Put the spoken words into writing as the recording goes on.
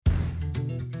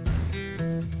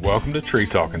Welcome to Tree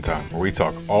Talking Time, where we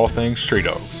talk all things tree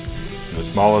dogs, from the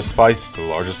smallest feists to the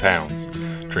largest hounds,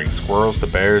 treating squirrels to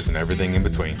bears and everything in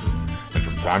between. And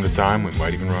from time to time, we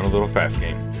might even run a little fast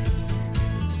game.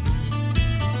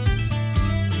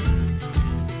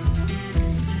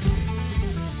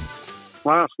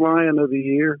 Last Lion of the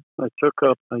Year, I took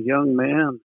up a young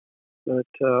man that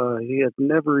he had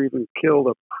never even killed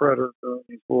a predator in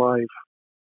his life.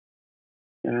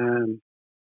 And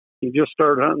he just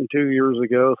started hunting 2 years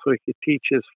ago so he could teach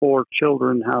his 4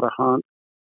 children how to hunt.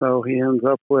 So he ends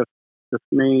up with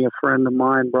me, a friend of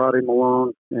mine brought him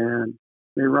along, and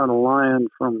we run a lion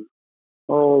from,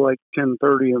 like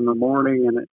 10:30 in the morning,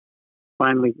 and it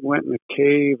finally went in a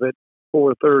cave at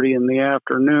 4:30 in the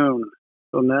afternoon.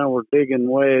 So now we're digging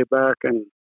way back in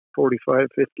 45,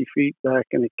 50 feet back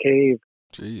in a cave.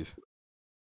 Jeez.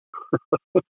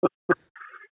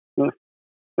 And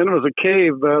it was a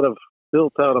cave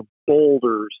built out of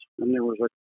boulders, and there was a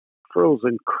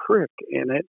frozen creek in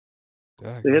it.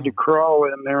 They had to crawl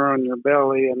in there on your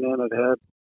belly, and then it had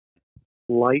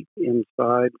light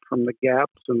inside from the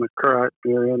gaps in the crack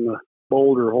there in the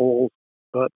boulder holes.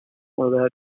 But where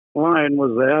that lion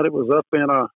was at, it was up in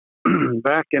a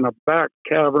back in a back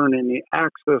cavern, and he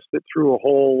accessed it through a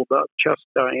hole about chest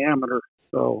diameter.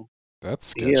 So that's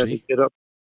sketchy. He had to get up.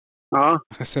 Huh?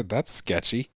 I said that's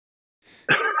sketchy.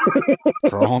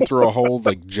 Crawling through a hole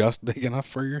like just big enough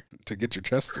for you to get your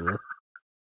chest through.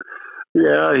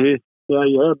 Yeah, you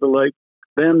had to like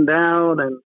bend down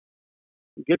and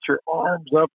get your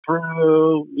arms up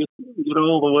through, get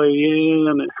all the way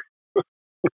in.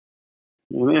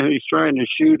 And then he's trying to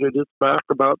shoot it. It's back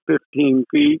about 15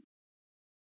 feet.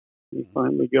 He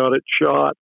finally got it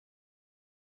shot.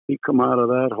 He come out of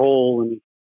that hole, and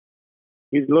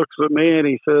he looks at me and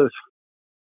he says,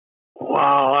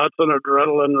 "Wow, that's an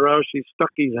adrenaline rush." He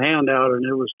stuck his hand out, and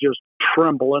it was just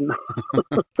trembling.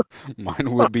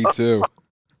 Mine would be too.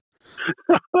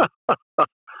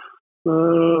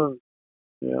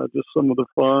 Yeah, just some of the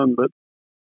fun. But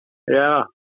yeah,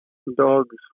 the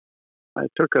dogs. I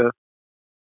took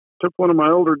one of my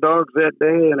older dogs that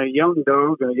day, and a young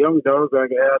dog I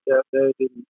had that day.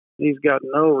 He's got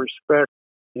no respect,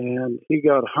 and he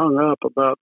got hung up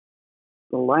about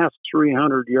the last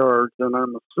 300 yards, and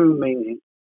I'm assuming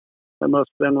that must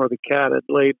have been where the cat had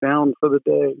laid down for the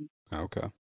day. Okay.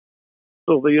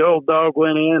 So the old dog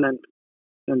went in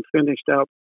and finished out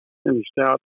the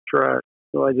track.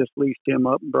 So I just leashed him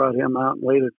up and brought him out and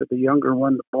waited for the younger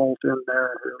one to bolt in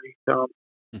there. Here he comes.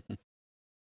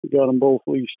 We got them both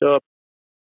leashed up.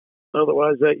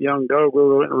 Otherwise, that young dog would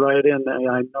have went right in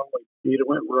there. I know he'd have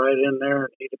went right in there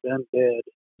and he'd have been dead.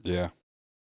 Yeah.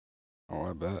 Oh,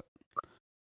 I bet.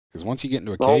 Because once you get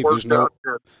into a cave,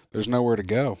 there's nowhere to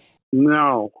go.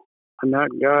 No. And that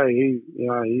guy,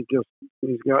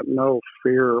 he's got no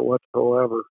fear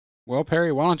whatsoever. Well,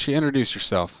 Perry, why don't you introduce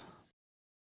yourself?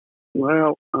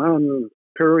 Well, I'm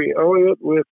Perry Elliott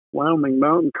with Wyoming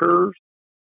Mountain Curs.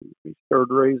 We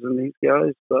started raising these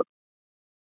guys about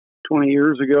 20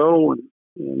 years ago. And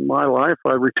in my life,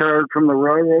 I retired from the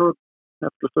railroad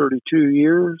after 32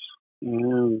 years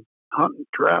and hunt and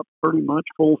trap pretty much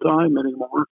full time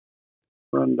anymore.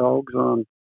 Run dogs on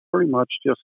pretty much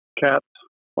just cats,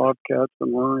 bobcats,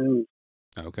 and lions.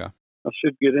 Okay. I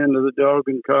should get into the dog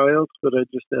and coyotes, but I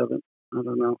just haven't. I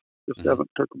don't know.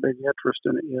 Haven't took a big interest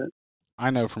in it yet. I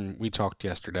know we talked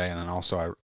yesterday, and then also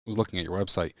I was looking at your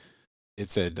website. It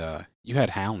said you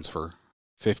had hounds for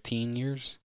 15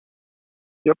 years?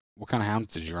 Yep. What kind of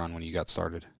hounds did you run when you got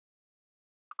started?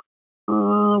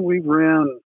 We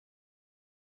ran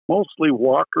mostly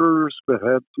walkers, but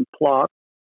had some plots.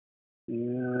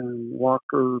 And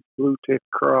walker, blue tick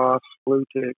cross, blue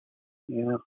tick.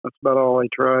 Yeah, that's about all I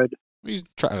tried. You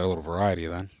tried a little variety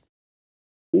then.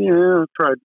 Yeah,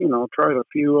 tried a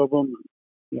few of them.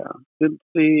 Yeah, didn't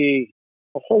see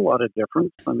a whole lot of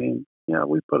difference. I mean, yeah,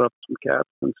 we put up some cats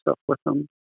and stuff with them.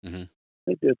 Mm-hmm.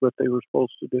 They did what they were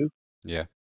supposed to do. Yeah.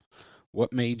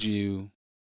 What made you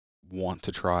want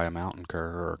to try a mountain cur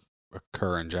or a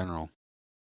cur in general?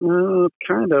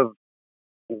 Kind of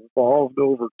evolved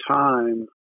over time.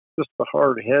 Just the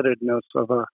hard-headedness of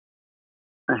a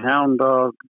hound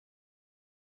dog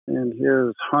and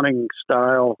his hunting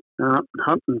style,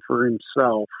 hunting for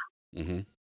himself. Mm-hmm.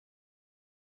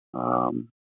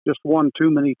 Just one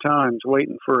too many times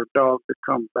waiting for a dog to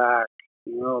come back.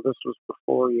 This was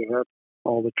before you had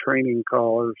all the training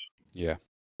collars. Yeah.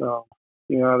 So,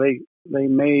 they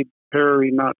made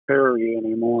Perry not Perry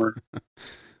anymore.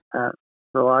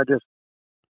 So I just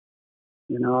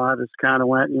kind of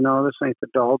went, this ain't the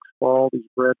dog's fault. He's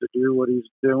bred to do what he's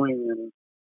doing, and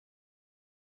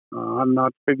I'm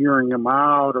not figuring them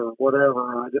out or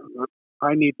whatever.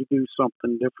 I need to do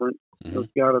something different. Mm-hmm. There's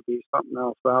got to be something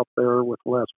else out there with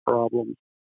less problems.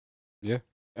 Yeah.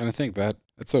 And I think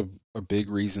that's a big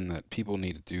reason that people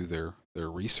need to do their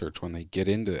research when they get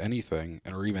into anything,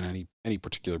 or even any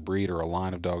particular breed or a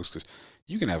line of dogs, because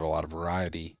you can have a lot of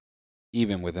variety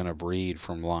even within a breed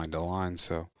from line to line.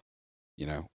 So,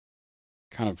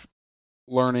 kind of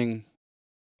learning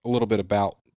a little bit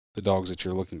about the dogs that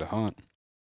you're looking to hunt,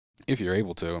 if you're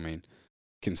able to, I mean,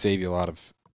 can save you a lot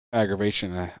of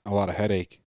aggravation and a lot of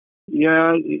headache.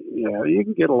 Yeah, you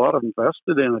can get a lot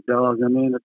invested in a dog. I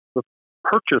mean, the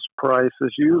purchase price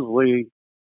is usually,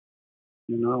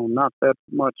 not that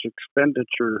much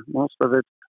expenditure. Most of it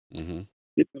Mm-hmm.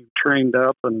 getting trained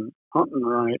up and hunting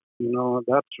right.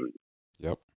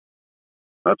 Yep.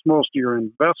 That's most of your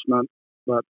investment.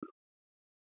 But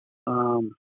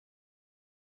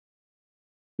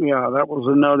yeah, that was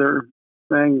another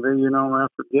thing that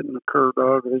after getting a cur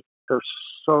dog, they're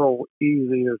so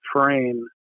easy to train.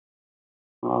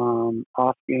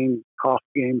 Off game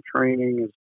training is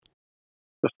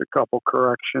just a couple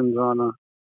corrections on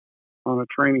a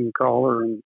training collar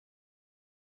and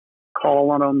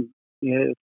calling them.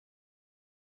 Yeah,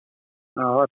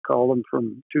 I've called them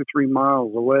from 2-3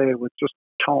 miles away with just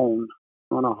tone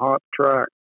on a hot track.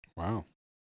 Wow.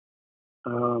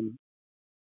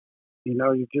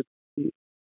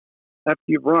 After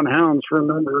you've run hounds for a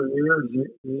number of years,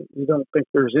 you don't think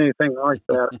there's anything like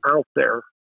that out there.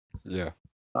 Yeah.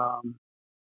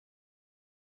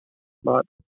 But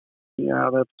yeah,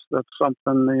 that's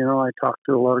something. I talk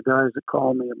to a lot of guys that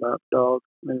call me about dogs.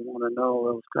 They want to know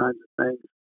those kinds of things.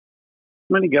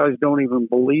 Many guys don't even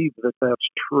believe that that's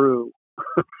true.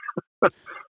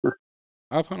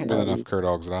 I've hunted with enough cur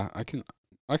dogs that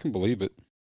I can believe it.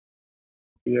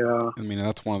 Yeah. I mean,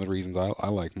 that's one of the reasons I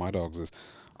like my dogs is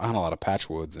I hunt a lot of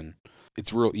patchwoods, and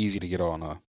it's real easy to get on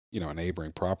a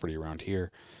neighboring property around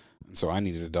here. And so I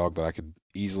needed a dog that I could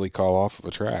easily call off of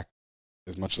a track.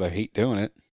 As much as I hate doing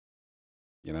it,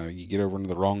 you get over into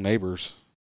the wrong neighbors,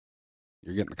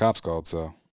 you're getting the cops called.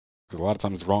 So, because a lot of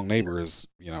times the wrong neighbor is,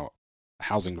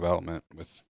 housing development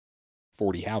with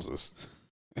 40 houses.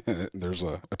 There's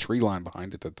a tree line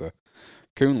behind it that the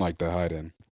coon like to hide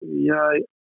in. Yeah,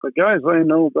 the guys I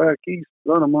know back east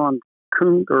run them on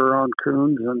coons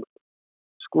and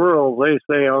squirrels. They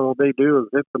say all they do is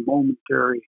hit the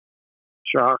momentary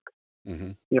shock.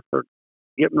 Mm-hmm. If they're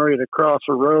getting ready to cross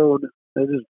a road, they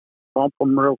just bump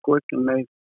them real quick and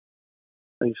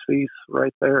they cease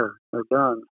right there. They're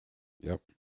done. Yep.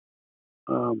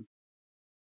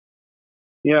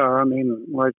 Yeah, I mean,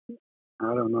 like,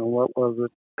 I don't know, what was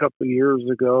it? A couple of years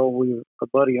ago, a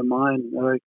buddy of mine that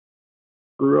I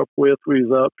grew up with, we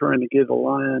was out trying to get a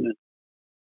lion,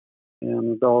 and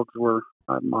the dogs were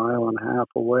a mile and a half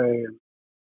away. And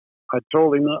I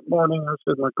told him that morning, I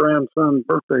said, my grandson's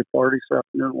birthday party's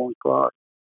afternoon at 1 o'clock.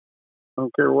 I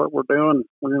don't care what we're doing,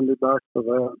 we're going to be back for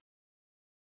that.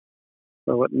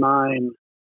 So at 9,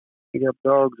 he got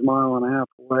dogs a mile and a half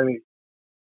away,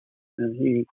 and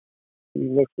he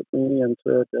looked at me and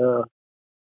said,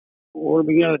 what are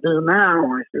we going to do now?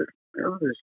 I said, I'll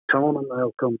just tell them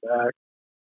they'll come back.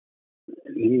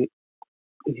 And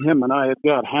him and I had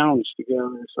got hounds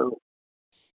together, so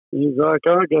he's like,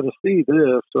 I got to see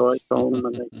this. So I told him,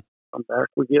 and they come back.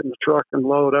 We get in the truck and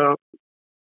load up.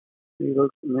 He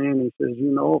looked at me and he says,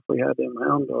 if we had them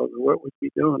hound dogs, what we'd be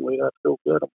doing? We'd have to go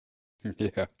get them.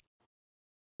 Yeah.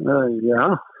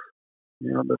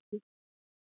 Yeah, but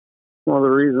one of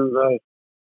the reasons I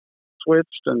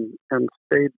switched and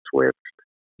stayed switched.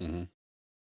 Mm-hmm.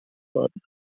 But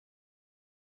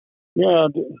yeah,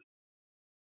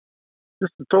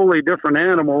 just a totally different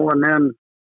animal. And then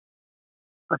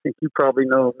I think you probably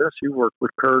know this. You work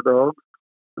with cur dogs.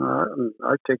 And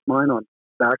I take mine on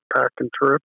backpacking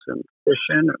trips and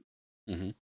fishing.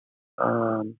 Mm-hmm.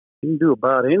 You can do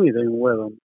about anything with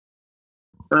them.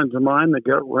 Friends of mine that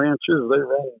got ranches, they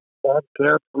run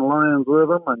bobcats and lions with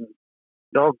them and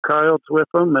dog coyotes with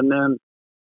them. And then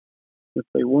if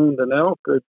they wound an elk,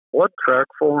 it's blood track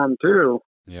for them too.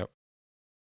 Yep.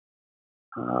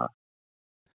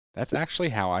 That's actually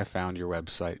how I found your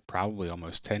website probably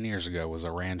almost 10 years ago, was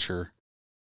a rancher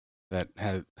that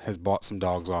has bought some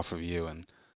dogs off of you, and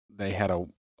they had a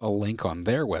link on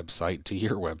their website to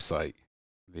your website,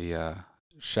 the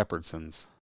Shepherdsons.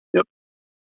 Yep.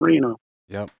 Reno.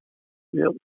 Yep.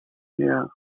 Yeah.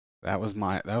 That was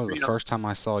the first time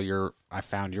I found your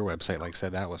website. Like I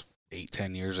said, that was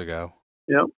 8-10 years ago.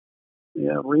 Yep.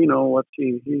 Yeah, Reno,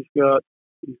 he's got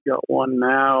one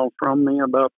now from me,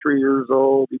 about 3 years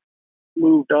old. He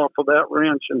moved off of that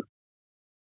ranch and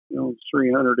it's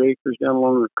 300 acres down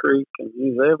along the creek, and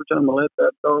he said every time I let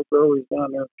that dog go, he's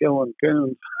down there killing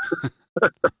coons.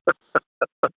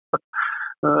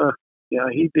 Yeah,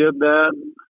 he did that.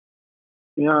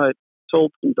 Yeah, I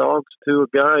sold some dogs to a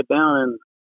guy down in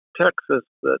Texas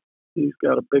that he's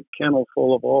got a big kennel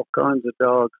full of all kinds of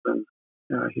dogs, and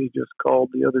he just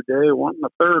called the other day wanting a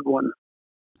third one.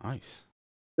 Nice.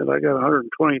 Said, I got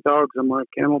 120 dogs in my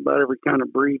kennel, about every kind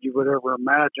of breed you would ever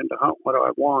imagine to hunt what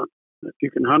I want. If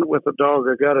you can hunt it with a dog,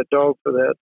 I got a dog for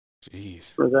that.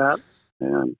 Jeez. For that,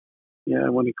 and yeah,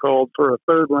 when he called for a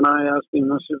third one, I asked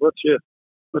him, I said, "What you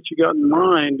got in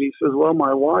mind?" He says, "Well,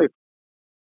 my wife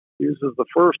uses the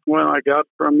first one I got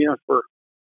from you for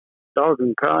dog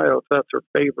and coyotes. That's her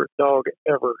favorite dog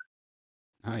ever.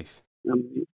 Nice.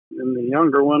 And the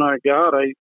younger one I got,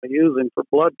 I use him for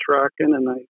blood tracking, and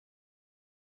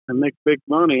I make big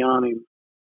money on him,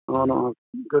 on a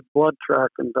good blood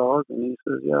tracking dog." And he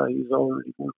says, "Yeah, he's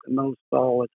already working those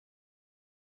solid."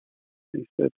 He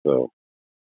said, "So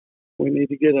we need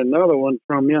to get another one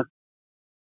from you."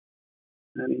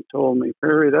 And he told me,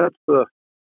 "Perry, that's the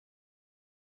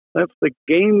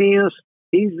gamiest,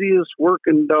 easiest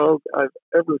working dog I've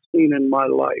ever seen in my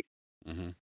life."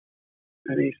 Mm-hmm.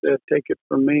 And he said, "Take it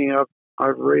from me,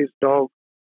 I've raised dogs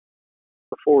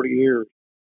for 40 years.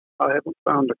 I haven't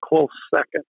found a close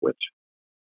second," which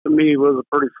to me was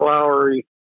a pretty flowery,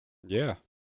 Yeah.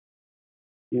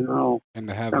 And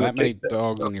to have that many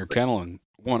dogs in your kennel and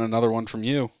want another one from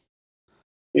you.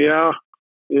 Yeah.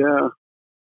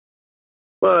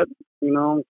 But,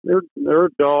 they're a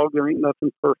dog. There ain't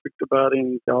nothing perfect about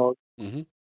any dog. Mm-hmm.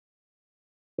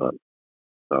 But,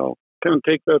 so, kind of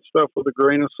take that stuff with a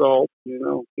grain of salt.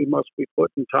 He must be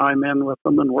putting time in with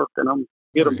them and working them,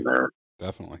 get them there.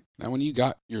 Definitely. Now, when you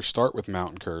got your start with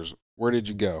mountain curs, where did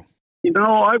you go?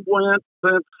 I went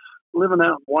since living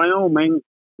out in Wyoming.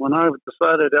 When I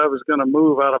decided I was going to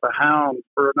move out of a hound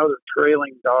for another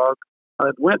trailing dog,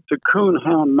 I went to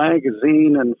Coonhound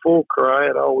Magazine and Full Cry.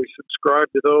 I'd always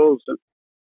subscribed to those.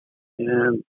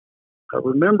 And I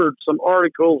remembered some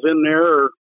articles in there,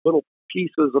 or little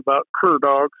pieces about cur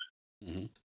dogs. Mm-hmm.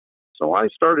 So I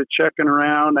started checking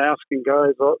around, asking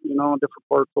guys, in different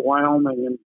parts of Wyoming.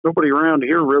 And nobody around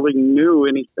here really knew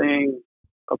anything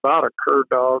about a cur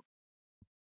dog.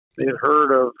 They'd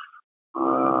heard of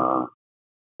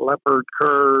leopard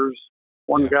curs.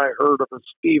 One guy heard of a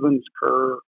Stevens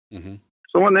cur. Mm-hmm.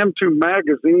 So in them two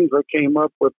magazines, I came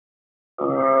up with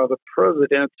the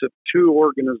presidents of two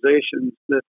organizations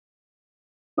that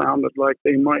sounded like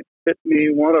they might fit me.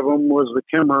 One of them was the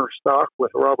Kimmer stock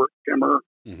with Robert Kimmer.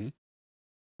 Mm-hmm.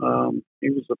 He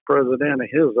was the president of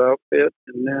his outfit.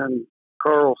 And then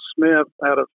Carl Smith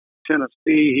out of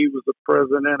Tennessee, he was the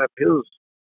president of his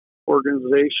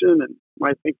organization. And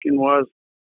my thinking was,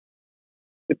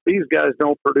 if these guys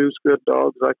don't produce good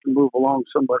dogs, I can move along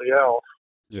somebody else.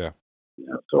 Yeah.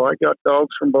 So I got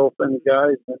dogs from both them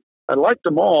guys. And I liked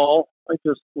them all. I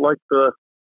just liked the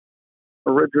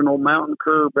original mountain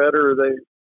cur better.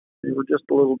 They were just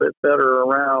a little bit better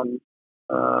around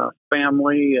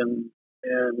family and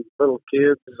little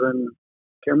kids. And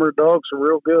Kimmer dogs are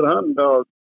real good hunting dogs.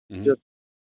 Mm-hmm. Just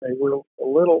they were a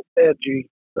little edgy.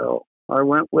 So I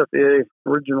went with the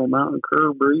original mountain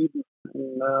cur breed,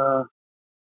 and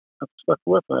I've stuck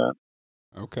with that.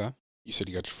 Okay. You said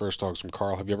you got your first dogs from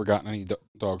Carl. Have you ever gotten any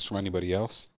dogs from anybody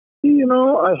else?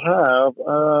 I have.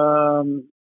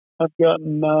 I've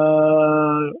gotten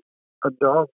a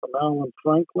dog from Alan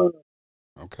Franklin.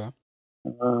 Okay.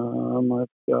 I've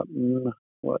gotten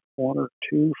one or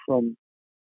two from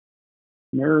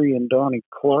Mary and Donnie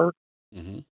Clark.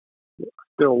 Mm-hmm.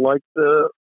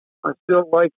 I still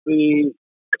like the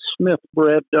Smith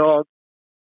bred dog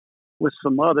with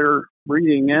some other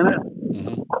breeding in it.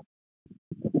 Mm-hmm.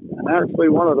 And actually,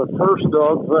 one of the first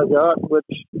dogs I got, which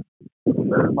a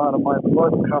fair amount of my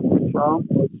blood comes from,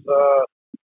 was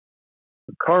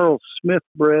a Carl Smith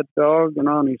bred dog, and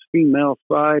on his female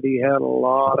side, he had a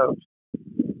lot of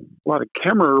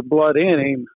Kimmer blood in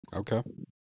him. Okay.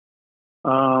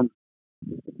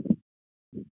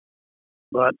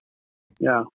 But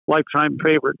yeah, lifetime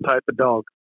favorite type of dog.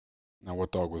 Now,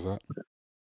 what dog was that?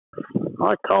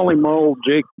 I call him old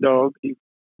Jake dog. He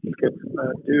gets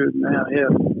dude, man, his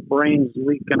brains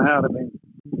leaking out of him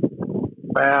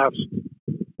fast.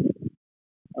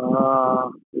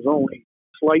 His only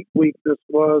slight weakness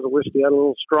was I wish he had a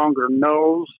little stronger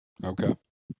nose. Okay.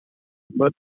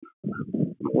 But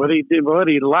what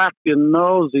he lacked in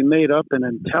nose, he made up in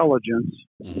intelligence.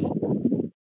 Mm-hmm.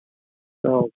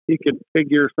 So he could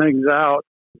figure things out.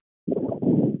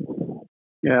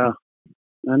 Yeah.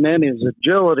 And then his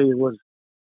agility was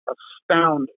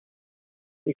astounding.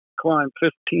 He could climb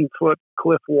 15-foot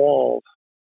cliff walls.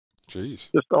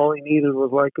 Jeez. Just all he needed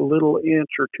was like a little inch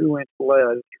or 2-inch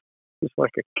ledge, just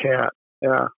like a cat.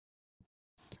 Yeah.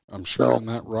 I'm sure So, in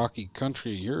that rocky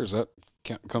country of yours, that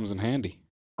comes in handy.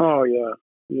 oh yeah,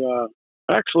 yeah.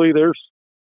 Actually, there's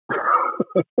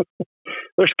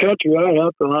there's country I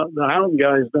have. The hound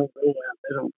guys don't do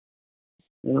that.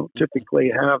 They don't typically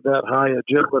have that high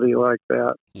agility like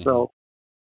that. Mhm. So,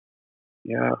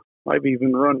 yeah, I've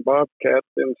even run bobcats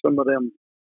in some of them.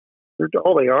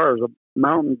 All they are is a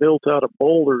mountain built out of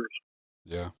boulders,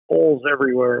 Yeah. holes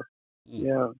everywhere. Mm.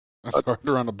 Yeah. That's hard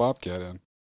to run a bobcat in.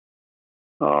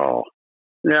 Oh,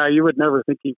 yeah. You would never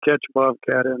think you'd catch a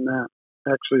bobcat in that.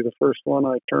 Actually, the first one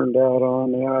I turned out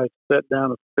on, I sat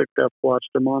down and picked up, watched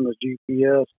them on the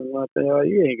GPS, and I thought,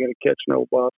 you ain't gonna catch no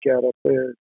bobcat up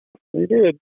there. They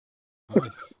did.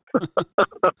 Nice.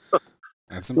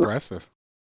 That's impressive.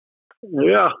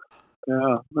 Yeah.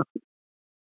 Yeah.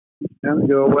 And they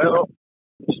go, well,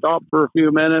 stop for a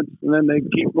few minutes, and then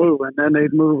they'd keep moving. Then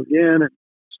they'd move again and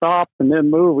stop and then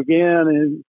move again.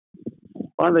 And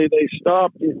finally they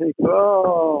stopped. You think,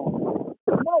 oh,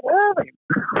 I'm not having.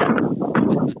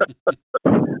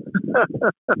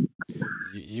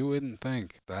 You wouldn't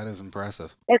think. That is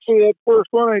impressive. Actually, that first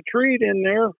one I treed in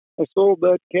there, I sold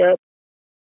that cat.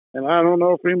 And I don't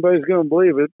know if anybody's going to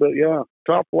believe it, but yeah,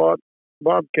 top lot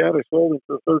bobcat, I sold it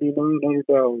for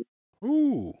 $3,900.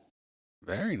 Ooh,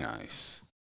 very nice.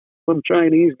 Some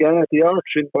Chinese guy at the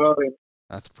auction bought him.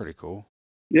 That's pretty cool.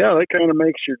 Yeah, that kind of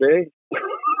makes your day.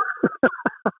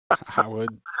 I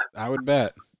would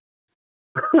bet.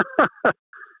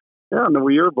 Yeah, and the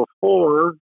year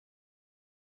before,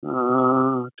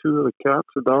 two of the cats,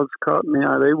 the dogs caught me.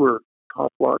 They were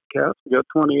top lot cats. We got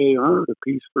 $2,800 a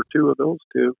piece for two of those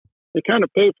two. They kind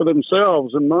of pay for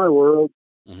themselves in my world.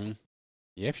 Mm-hmm.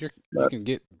 Yeah, if you can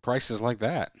get prices like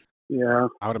that. Yeah,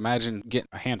 I would imagine getting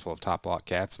a handful of top lot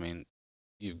cats. I mean,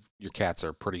 your cats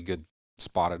are pretty good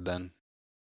spotted then.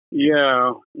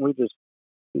 yeah. We just,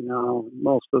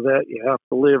 most of that you have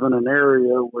to live in an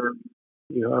area where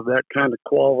you have that kind of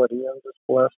quality. I'm just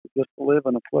blessed to just live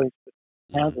in a place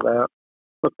that has that.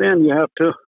 But then you have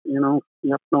to, you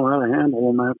have to know how to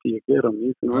handle them after you get them.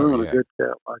 You can ruin a good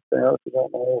cat like that if you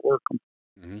don't know how to work them.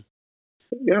 Mm-hmm.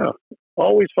 Yeah,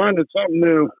 always finding something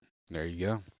new. There you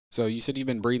go. So you said you've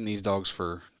been breeding these dogs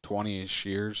for 20-ish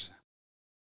years?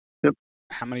 Yep.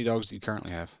 How many dogs do you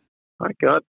currently have? I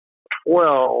got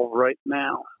 12 right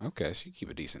now. Okay, so you keep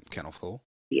a decent kennel full.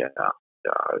 Yeah.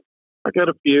 I got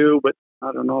a few, but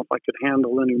I don't know if I could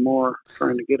handle any more,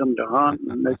 trying to get them to hunt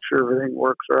and make sure everything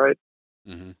works right.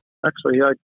 Mm-hmm. Actually,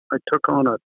 I took on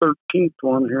a 13th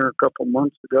one here a couple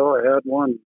months ago. I had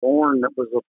one born that was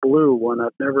a blue one.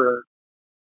 I'd never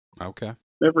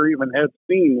even had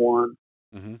seen one.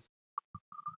 Mm-hmm.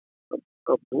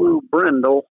 A blue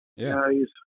brindle. Yeah.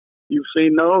 You've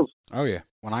seen those? Oh, yeah.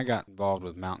 When I got involved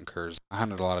with mountain curs, I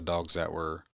hunted a lot of dogs that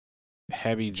were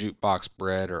heavy jukebox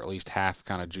bred, or at least half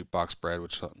kind of jukebox bred,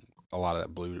 which a lot of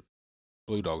that blue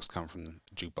dogs come from the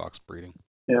jukebox breeding.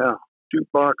 Yeah,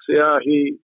 jukebox. Yeah,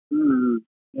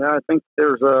 I think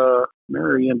there's a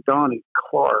Mary and Donnie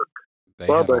Clark.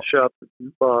 Bubba shot the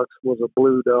jukebox was a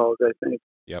blue dog, I think.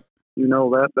 Yep. You know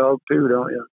that dog too,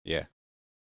 don't you? Yeah.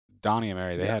 Donnie and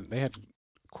Mary, they had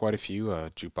quite a few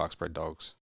jukebox bred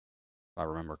dogs, if I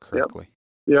remember correctly.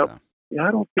 Yep. So. Yeah,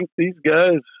 I don't think these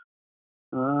guys.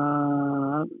 I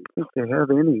don't think they have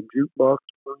any jukebox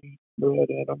bred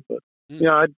in them, but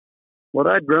yeah, what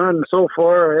I'd run so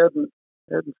far, I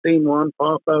hadn't seen one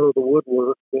pop out of the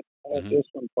woodwork, but I had this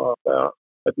one pop out.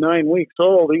 At 9 weeks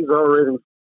old, he's already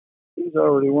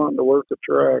wanting to work the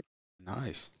track.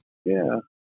 Nice. Yeah,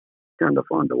 kind of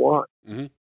fun to watch. Mm-hmm.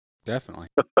 Definitely.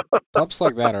 Pups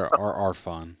like that are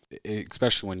fun,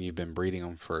 especially when you've been breeding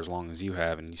them for as long as you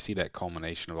have, and you see that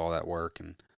culmination of all that work,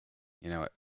 and at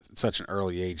such an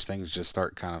early age, things just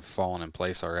start kind of falling in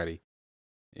place already.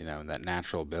 And that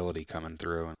natural ability coming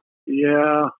through.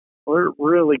 Yeah, well, it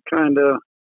really kind of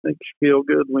makes you feel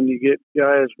good when you get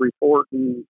guys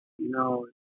reporting. They'll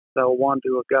want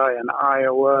to a guy in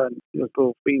Iowa and his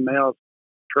little females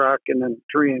tracking and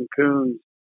treeing coons,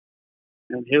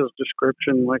 and his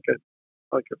description like a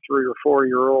 3 or 4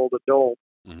 year old adult.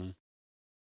 Mm-hmm.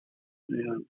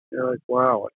 And you're like,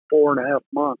 wow, at 4.5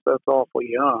 months, that's awfully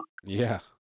young. Yeah,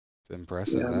 it's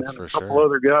impressive. Yeah, that's for sure. A couple sure.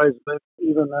 other guys that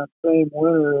even that same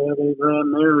winter, they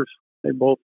ran theirs. They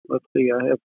both. Let's see, I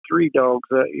had 3 dogs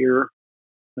that year.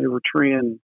 They were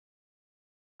treeing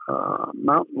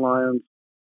mountain lions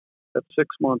at 6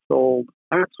 months old.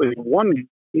 Actually, one,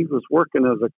 he was working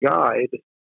as a guide,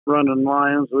 running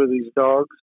lions with these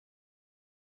dogs.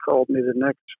 Called me the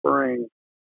next spring.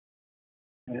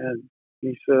 And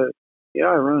he said, "Yeah,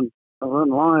 I run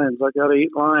lions. I got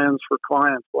 8 lions for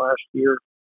clients last year."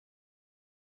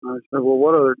 And I said, "Well,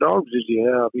 what other dogs did you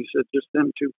have?" He said, "Just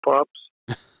them 2 pups."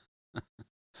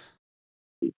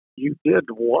 You did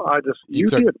what? You You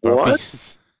took did what?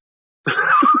 puppies.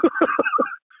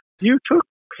 You took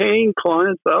paying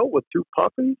clients out with 2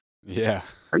 puppies? Yeah.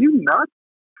 Are you nuts?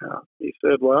 He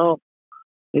said, "Well,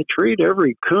 they treat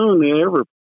every coon they ever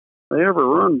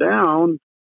run down."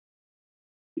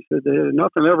 He said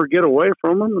nothing ever get away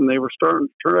from them, and they were starting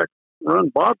to run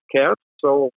bobcats.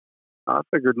 So I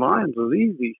figured lions was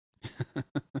easy.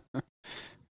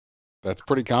 That's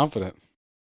pretty confident.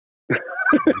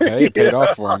 Hey, it paid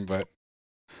off for him, but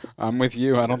I'm with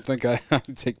you. I don't think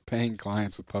I'd take paying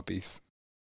clients with puppies.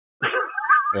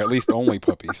 Or at least only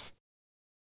puppies.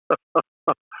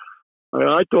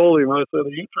 I told him, I said,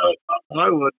 "You tried something I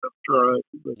wouldn't have tried."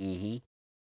 But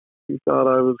he thought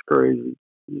I was crazy.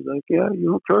 He's like, "Yeah, you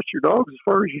don't trust your dogs as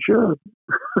far as you should."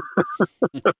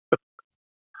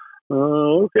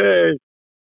 Okay.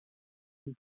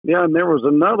 Yeah, and there was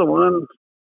another one,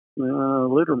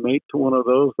 litter mate to one of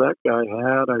those that guy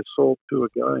had. I sold to a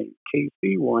guy in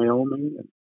Casey, Wyoming, and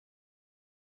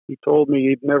he told me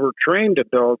he'd never trained a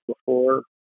dog before.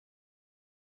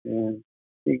 And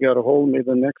he got a hold of me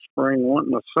the next spring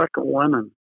wanting a second one.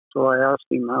 And so I asked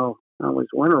him how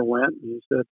his winter went. And he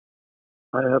said,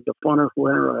 "I had the funnest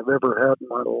winter I've ever had in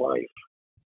my life."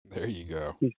 There you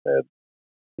go. He said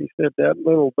that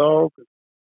little dog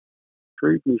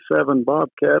treated me 7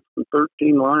 bobcats and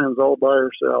 13 lions all by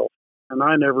herself. And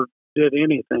I never did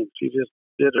anything. She just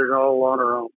did it all on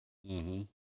her own.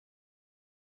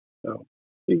 So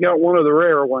he got one of the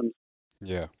rare ones.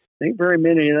 Yeah. Ain't very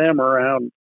many of them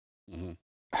around.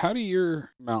 How do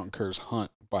your mountain curs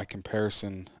hunt by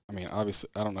comparison? I mean, obviously,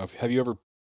 I don't know. Have you ever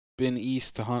been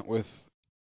east to hunt with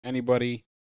anybody,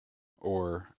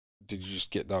 or did you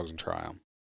just get dogs and try them?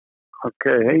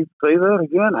 Okay, hey, say that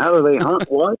again. How do they hunt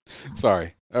what?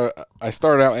 Sorry. I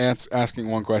started out asking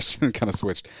one question and kind of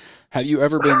switched. Have you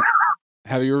ever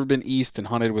been east and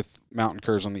hunted with mountain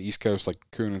curs on the East Coast, like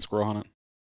coon and squirrel hunting?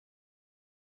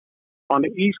 On the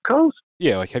East Coast?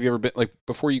 Yeah, like have you ever been, like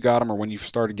before you got them or when you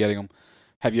started getting them,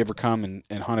 have you ever come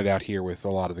and hunted out here with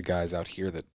a lot of the guys out here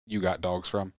that you got dogs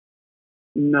from?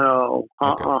 No.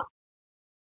 Okay.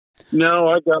 No,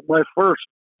 I got my first.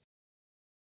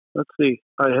 Let's see.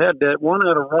 I had that one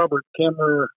out of Robert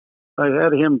Kemmer. I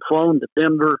had him flown to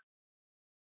Denver.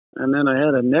 And then I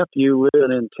had a nephew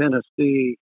living in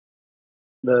Tennessee.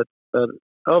 That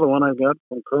other one I got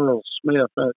from Colonel Smith.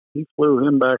 He flew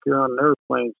him back here on an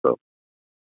airplane. So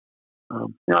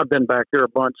I've been back here a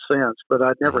bunch since, but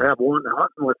I'd never have one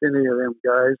hunting with any of them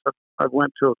guys. I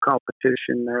went to a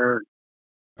competition there.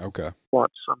 Okay.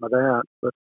 Watched some of that,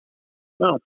 but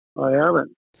no, I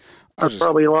haven't. That's just,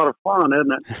 probably a lot of fun,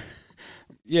 isn't it?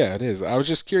 Yeah, it is. I was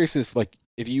just curious if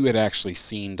you had actually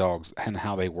seen dogs and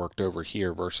how they worked over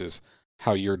here versus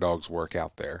how your dogs work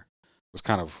out there. It was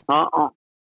kind of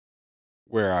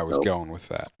where I was going with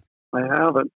that. I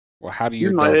haven't. Well, how do your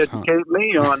you might dogs educate hunt?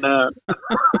 me on that.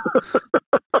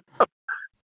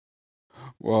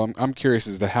 Well, I'm curious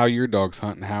as to how your dogs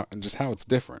hunt and just how it's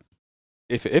different.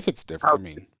 If it's different, I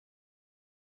mean.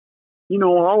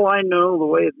 All I know, the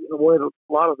way a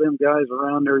lot of them guys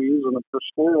around there using them for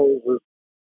squirrels is,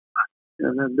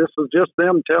 and then this is just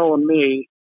them telling me,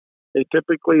 they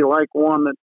typically like one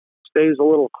that stays a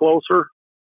little closer,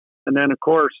 and then of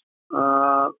course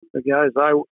the guys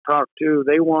I talk to,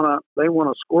 they want a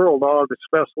squirrel dog,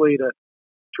 especially to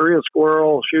tree a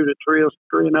squirrel, shoot a tree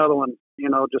another one,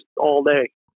 just all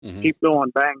day. Keep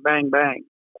going, bang, bang, bang.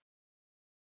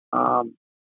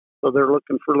 So they're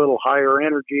looking for a little higher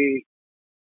energy,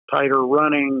 tighter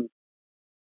running,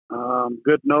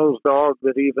 good nose dog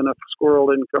that even if a squirrel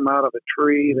didn't come out of a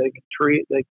tree, they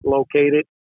can locate it.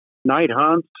 Night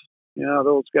hunts,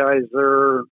 those guys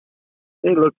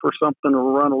they look for something to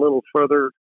run a little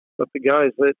further. But the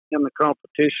guys that in the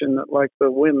competition that like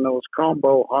to win those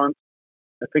combo hunts,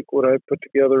 I think what I've put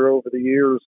together over the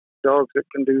years, dogs that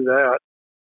can do that,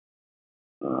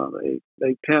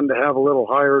 they tend to have a little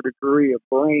higher degree of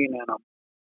brain in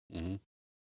them.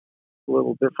 A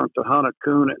little different to hunt a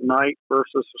coon at night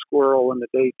versus a squirrel in the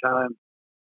daytime.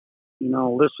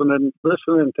 Listening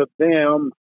to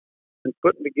them and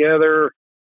putting together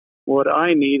what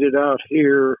I needed out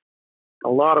here. A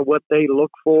lot of what they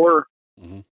look for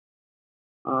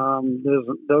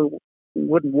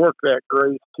wouldn't work that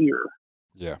great here.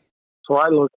 Yeah. So I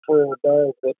look for a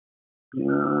dog that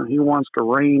he wants to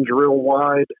range real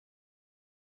wide.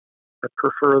 I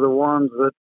prefer the ones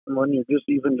that when you're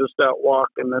just out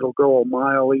walking, that'll go a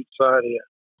mile each side of you.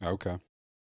 Okay.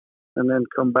 and then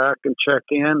come back and check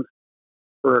in.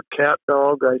 For a cat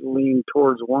dog, I lean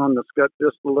towards one that's got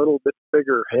just a little bit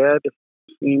bigger head,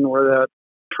 seeing where that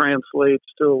translates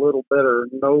to a little better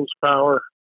nose power.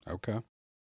 Okay.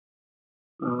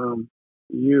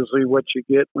 Usually what you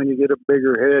get when you get a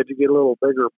bigger head, you get a little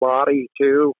bigger body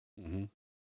too, Mm-hmm.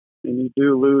 and you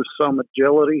do lose some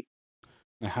agility.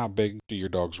 Now, how big do your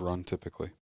dogs run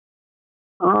typically?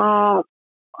 I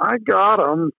got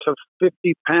them to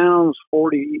 50 pounds,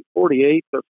 48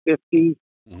 to 50.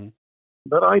 Mm-hmm.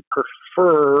 But I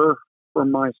prefer, for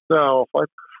myself, I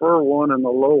prefer one in the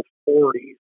low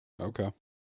 40s. Okay.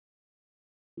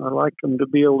 I like them to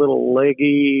be a little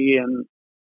leggy and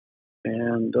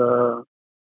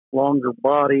longer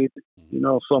bodied. Mm-hmm. You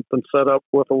know, something set up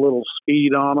with a little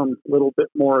speed on them, a little bit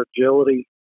more agility.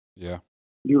 Yeah.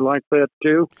 You like that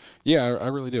too? Yeah, I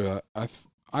really do.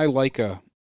 I like a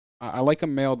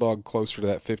male dog closer to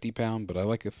that 50-pound, but I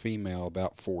like a female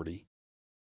about 40.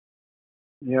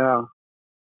 Yeah.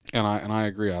 And I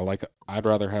agree. I'd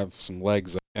rather have some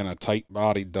legs and a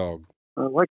tight-bodied dog. I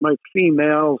like my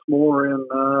females more in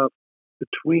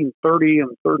between 30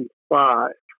 and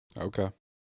 35. Okay.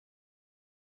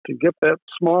 To get that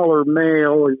smaller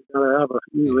male, you gotta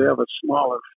usually have a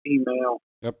smaller female.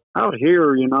 Yep. Out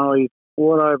here,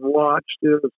 what I've watched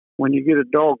is when you get a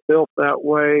dog built that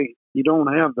way, you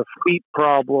don't have the feet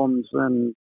problems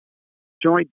and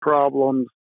joint problems.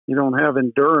 You don't have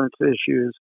endurance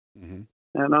issues, Mm-hmm.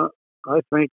 and I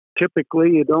think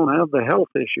typically you don't have the health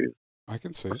issues. I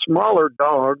can see A it. smaller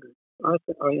dog, I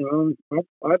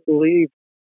believe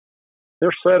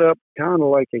they're set up kind of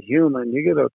like a human. You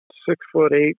get a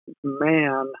 6'8"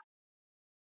 man,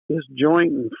 his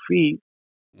joint and feet,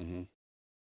 Mm-hmm.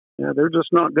 yeah, they're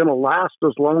just not going to last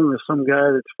as long as some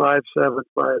guy that's 5'7",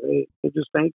 5'8". They just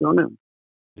ain't going to.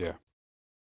 Yeah.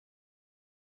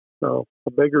 So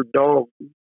a bigger dog,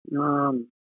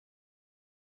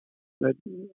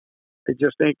 they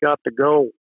just ain't got the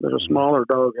go that a smaller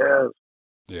dog has.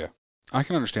 Yeah. I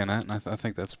can understand that, and I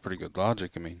think that's pretty good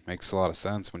logic. I mean, makes a lot of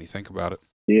sense when you think about it.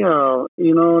 Yeah,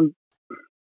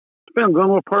 depends on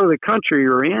what part of the country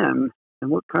you're in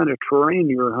and what kind of terrain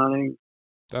you're hunting.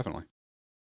 Definitely.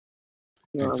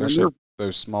 Yeah, when Especially you're if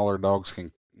those smaller dogs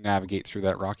can navigate through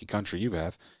that rocky country you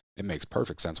have, it makes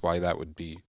perfect sense why that would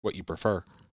be what you prefer.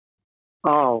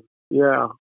 Oh, yeah.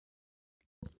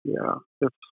 Yeah.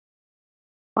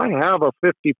 I have a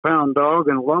 50-pound dog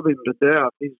and love him to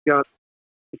death. He's got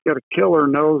a killer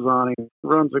nose on him.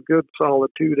 Runs a good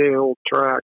solid 2-day-old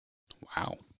track.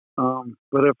 Wow.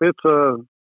 But if it's a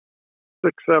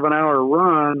 6-7 hour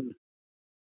run,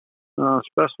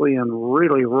 especially in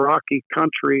really rocky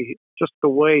country, just the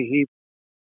way he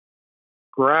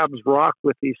grabs rock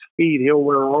with his feet, he'll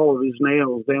wear all of his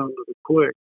nails down to the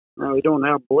quick. Now, he don't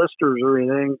have blisters or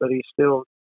anything, but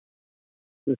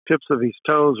the tips of his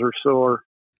toes are sore.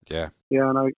 Yeah. Yeah,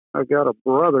 and I got a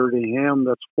brother to him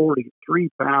that's 43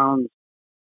 pounds.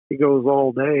 He goes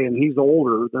all day, and he's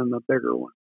older than the bigger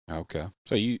one. Okay.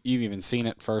 So you've even seen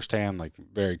it firsthand, like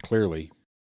very clearly.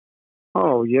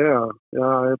 Oh, yeah.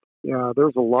 Yeah,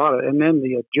 there's a lot of, and then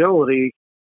the agility,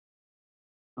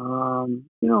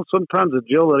 sometimes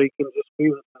agility can just be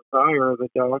the desire of the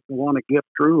dog to want to get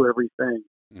through everything.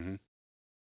 Mm-hmm.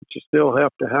 But you still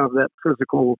have to have that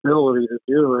physical ability to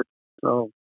do it.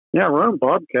 So, yeah, run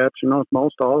bobcats, it's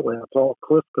most all that. It's all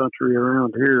cliff country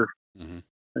around here. Mm-hmm.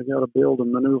 They got to build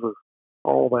and maneuver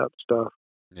all that stuff.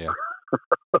 Yeah.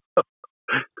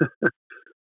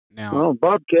 Now, well,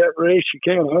 bobcat race, you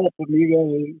can't help them.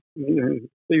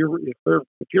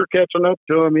 If you're catching up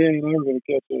to them, you ain't ever going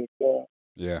to catch it.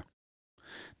 Yeah.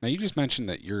 Now, you just mentioned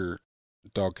that your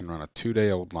dog can run a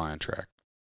 2-day-old lion track.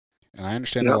 And I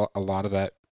understand a lot of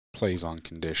that plays on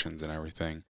conditions and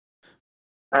everything.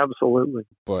 Absolutely.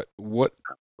 But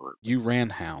you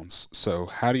ran hounds, so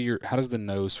how does the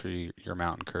nose for your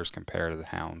mountain curs compare to the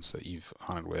hounds that you've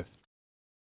hunted with?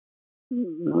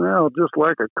 Well, just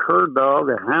like a cur dog,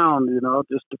 a hound,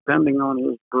 just depending on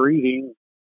his breeding.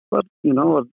 But,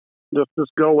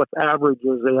 just go with averages.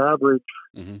 The average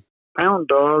hound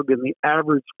dog and the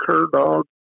average cur dog,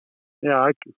 yeah,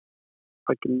 I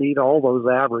can meet all those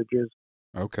averages.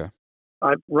 Okay.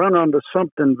 I've run onto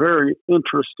something very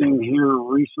interesting here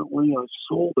recently. I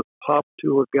sold a pup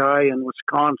to a guy in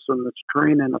Wisconsin that's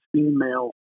training a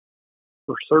female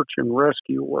for search and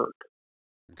rescue work.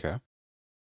 Okay.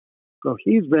 So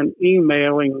he's been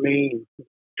emailing me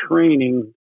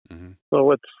training. Mm-hmm.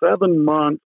 So it's 7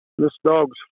 months, this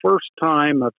dog's first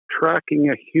time of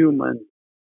tracking a human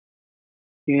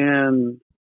in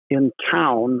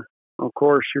town. Of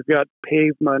course, you've got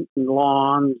pavement and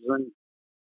lawns, and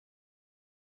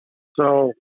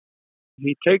so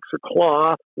he takes a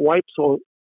cloth, wipes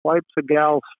a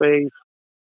gal's face,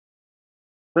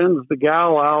 sends the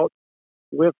gal out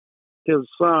with his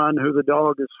son, who the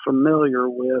dog is familiar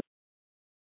with.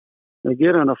 They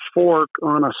get in a fork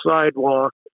on a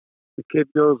sidewalk. The kid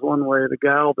goes one way. The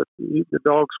gal that the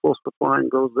dog's supposed to find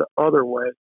goes the other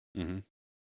way. Mm-hmm.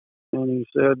 And he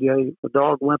said, yeah, the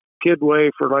dog went the kid way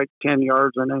for like 10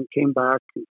 yards and then came back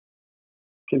and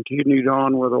continued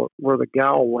on where the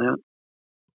gal went.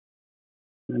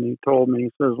 And he told me,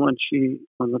 he says, when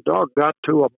the dog got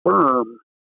to a berm,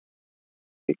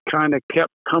 it kind of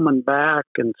kept coming back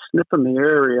and sniffing the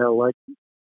area like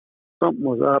something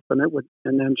was up, and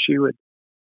then she would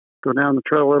go down the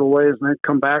trail a little ways and then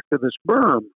come back to this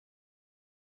berm.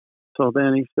 So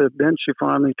then he said, then she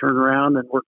finally turned around and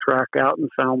worked the track out and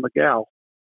found the gal.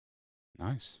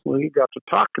 Nice. Well, he got to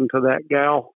talking to that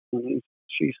gal, and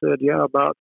she said, yeah,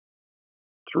 about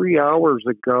 3 hours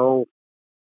ago,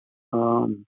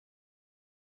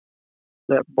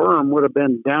 that berm would have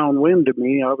been downwind to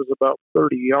me. I was about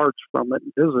 30 yards from it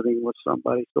visiting with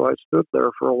somebody, so I stood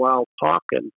there for a while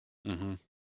talking. Mm-hmm.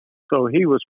 So he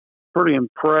was pretty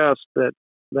impressed that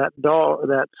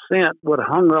scent would have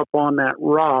hung up on that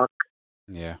rock.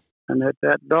 Yeah. And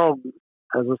that dog,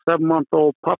 as a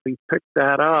 7-month-old puppy, picked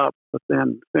that up, but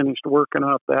then finished working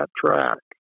up that track.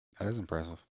 That is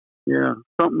impressive. Yeah.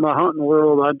 Something in the hunting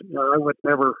world, I would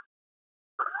never,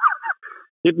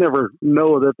 you'd never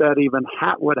know that even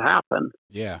would happen.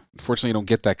 Yeah. Unfortunately, you don't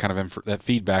get that kind of that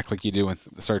feedback like you do with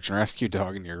the search and rescue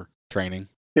dog in your training.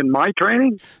 In my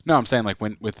training? No, I'm saying like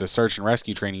with the search and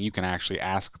rescue training, you can actually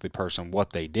ask the person what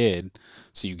they did,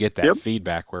 so you get that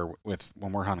feedback. Where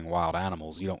when we're hunting wild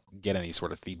animals, you don't get any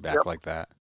sort of feedback like that.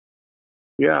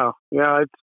 Yeah,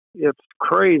 it's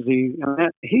crazy.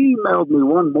 And he emailed me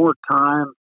one more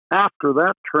time after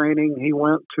that training. He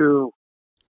went to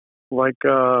like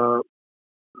search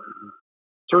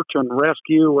and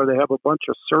rescue where they have a bunch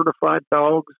of certified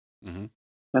dogs, mm-hmm.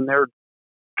 and they're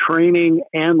training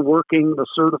and working the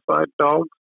certified dogs.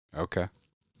 Okay.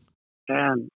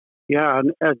 And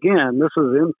and again, this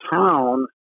is in town,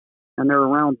 and they're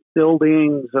around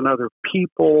buildings and other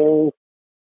people.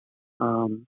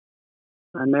 And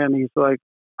then he's like,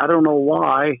 I don't know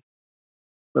why,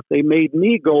 but they made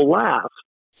me go last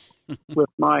with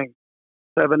my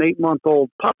 7-8-month-old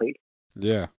puppy.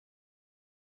 Yeah.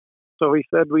 So he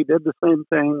said we did the same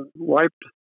thing, wiped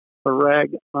a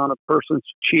rag on a person's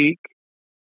cheek,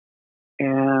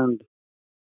 and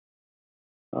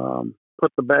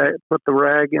put the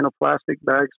rag in a plastic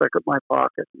bag, stuck it in my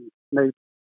pocket. And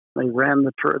they ran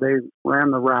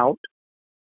the route,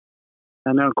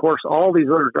 and then of course all these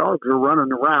other dogs are running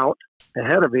the route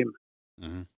ahead of him,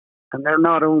 mm-hmm. and they're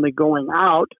not only going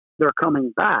out, they're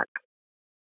coming back.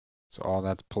 So all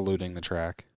that's polluting the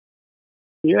track.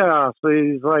 Yeah, so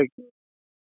he's like,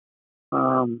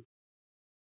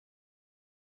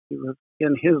 he was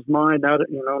in his mind,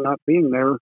 not being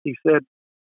there. He said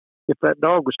if that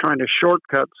dog was trying to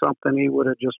shortcut something, he would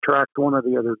have just tracked one of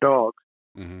the other dogs.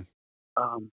 Mm-hmm.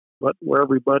 But where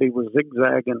everybody was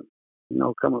zigzagging,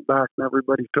 coming back, and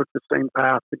everybody took the same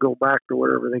path to go back to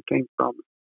wherever they came from.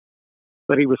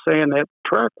 But he was saying that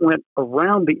track went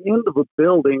around the end of a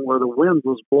building where the wind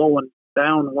was blowing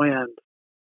downwind.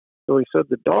 So he said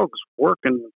the dog's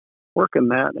working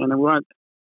that, and it went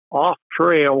off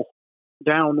trail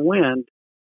downwind,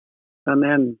 and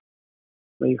then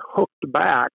they hooked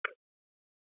back.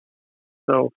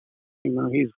 So,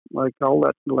 he's like, I'll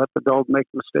let the dog make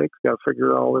mistakes. Got to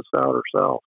figure all this out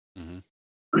herself.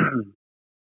 Mm-hmm.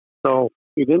 So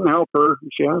he didn't help her.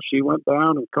 She went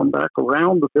down and come back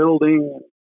around the building and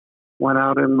went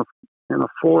out in a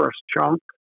forest chunk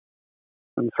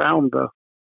and found the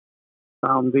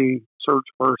search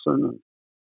person.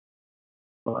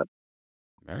 But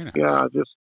very nice. Yeah,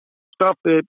 just stuff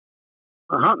that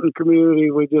the hunting community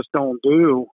we just don't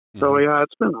do. Mm-hmm. So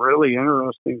it's been really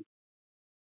interesting.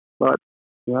 But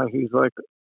he's like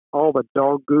all the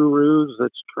dog gurus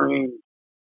that's trained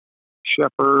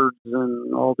shepherds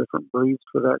and all different breeds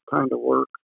for that kind of work.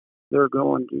 They're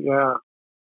going,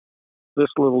 this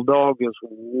little dog is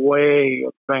way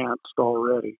advanced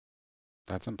already.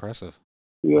 That's impressive.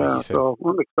 Yeah, like so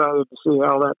I'm excited to see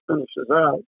how that finishes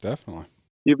out. Definitely.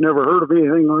 You've never heard of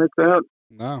anything like that?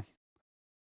 No.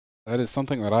 That is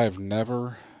something that I have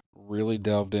never really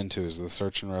delved into, is the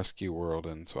search and rescue world,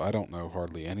 and so I don't know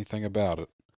hardly anything about it.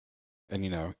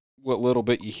 And what little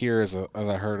bit you hear as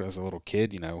I heard as a little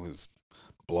kid, is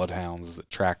bloodhounds that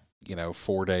track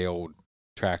 4-day-old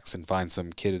tracks and find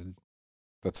some kid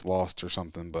that's lost or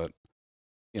something. But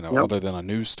other than a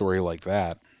news story like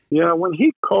that. Yeah, when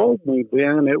he called me,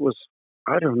 Ben, it was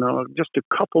I don't know, just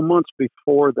a couple months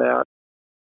before that,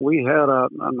 we had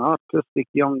an autistic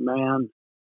young man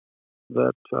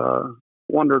that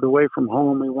wandered away from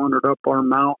home. He wandered up our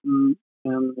mountain,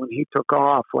 and when he took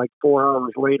off, like 4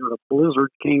 hours later, a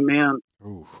blizzard came in,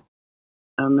 Ooh.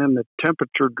 and then the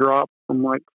temperature dropped from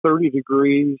like 30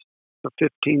 degrees to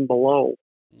 15 below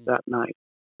that night.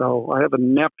 So I have a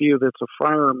nephew that's a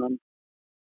fireman.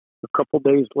 A couple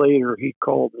days later, he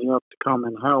called me up to come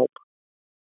and help.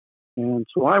 And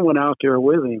so I went out there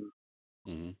with him.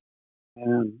 Mm-hmm.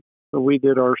 And so we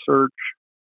did our search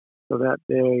for that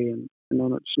day. And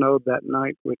then it snowed that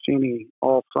night, which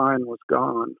all sign was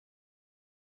gone.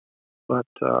 But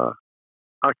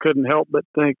I couldn't help but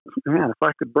think, man, if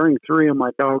I could bring 3 of my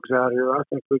dogs out here, I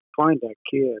think we'd find that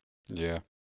kid. Yeah.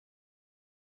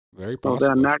 Very So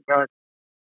possible. then that guy,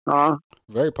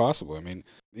 Very possible. I mean,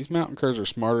 these mountain curs are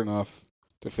smart enough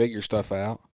to figure stuff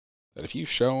out that if you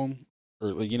show them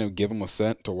or, give them a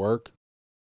scent to work,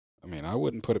 I mean, I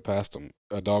wouldn't put it past them.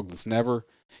 A dog that's never,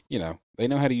 they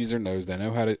know how to use their nose. They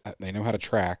know how to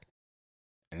track.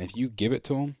 And if you give it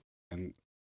to them and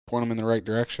point them in the right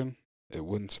direction, it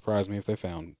wouldn't surprise me if they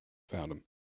found them.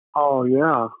 oh,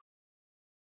 yeah.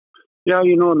 Yeah,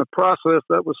 in the process,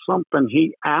 that was something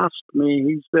he asked me.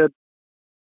 He said,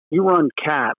 you run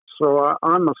cats, so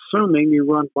I'm assuming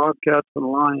you run bobcats and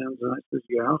lions. And I said,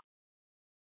 yeah.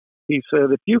 He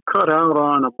said, if you cut out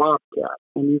on a bobcat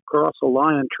and you cross a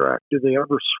lion track, do they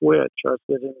ever switch? I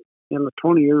said, in the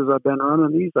 20 years I've been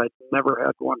running these, I've never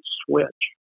had one switch.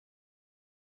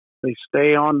 They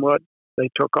stay on what they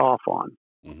took off on.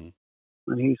 Mm-hmm.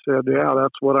 And he said, yeah,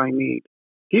 that's what I need.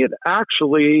 He had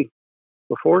actually,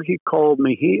 before he called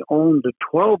me, he owned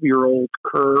a 12-year-old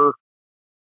cur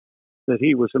that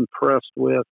he was impressed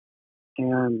with.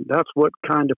 And that's what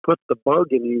kind of put the bug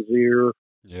in his ear,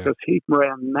 because he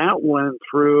ran that one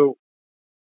through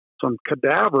some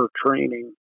cadaver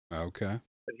training. Okay.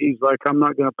 He's like, I'm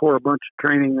not going to pour a bunch of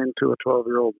training into a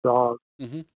 12-year-old dog.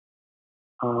 Mm-hmm.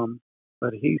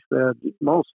 But he said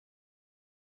most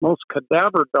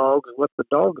cadaver dogs, what the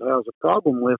dog has a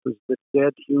problem with is the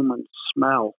dead human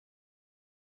smell.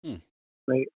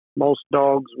 Most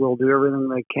dogs will do everything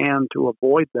they can to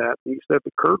avoid that. He said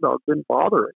the cur dog didn't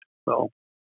bother it. So,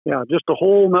 yeah, just a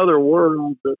whole nother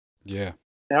world. That, yeah.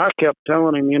 I kept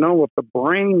telling him, with the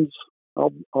brains,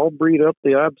 I'll breed up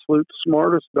the absolute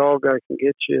smartest dog I can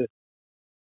get you,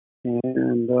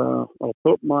 and I'll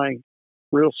put my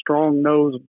real strong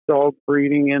nosed dog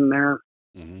breeding in there.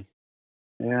 Mm-hmm.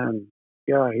 And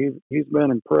yeah, he's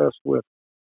been impressed with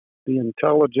the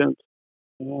intelligence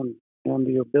and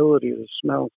the ability to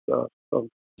smell stuff. So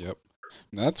yep,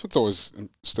 and that's what's always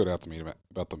stood out to me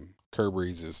about the cur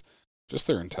breeds is just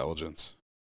their intelligence.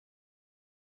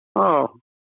 Oh,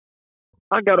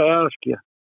 I got to ask you,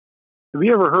 have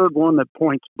you ever heard one that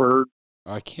points bird?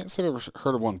 I can't say I've ever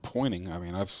heard of one pointing. I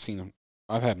mean,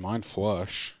 I've had mine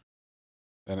flush,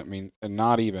 and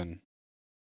not even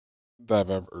that I've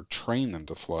ever trained them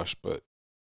to flush, but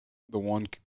the one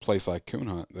place I coon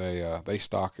hunt, they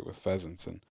stock it with pheasants,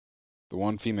 and the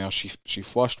one female, she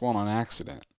flushed one on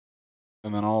accident,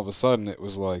 and then all of a sudden it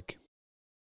was like,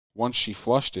 once she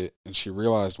flushed it and she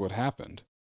realized what happened,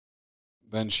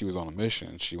 then she was on a mission,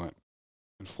 and she went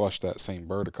and flushed that same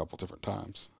bird a couple different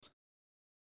times.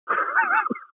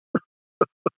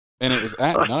 And it was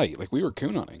at night, like we were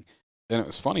coon hunting, and it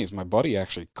was funny is my buddy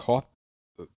actually caught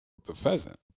the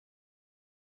pheasant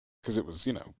because it was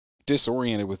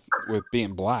disoriented with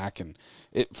being black, and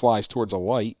it flies towards a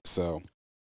light, so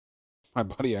my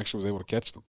buddy actually was able to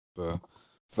catch the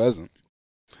pheasant.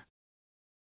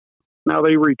 Now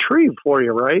they retrieve for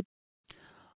you, right?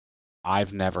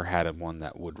 I've never had one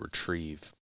that would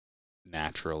retrieve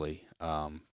naturally,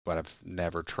 but I've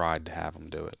never tried to have them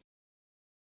do it.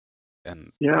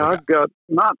 And yeah, I've got,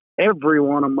 not every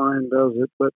one of mine does it,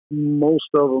 but most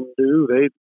of them do.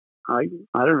 I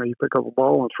don't know, you pick up a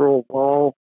ball and throw a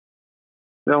ball,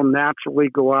 they'll naturally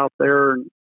go out there and,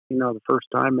 the first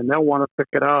time, and they'll want to pick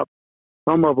it up.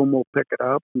 Some of them will pick it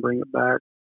up and bring it back,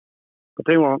 but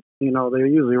they won't, they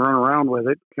usually run around with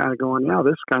it, kind of going, yeah,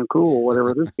 this is kind of cool,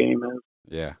 whatever this game is.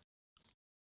 Yeah.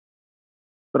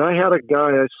 But I had a guy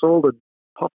I sold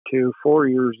a pup to 4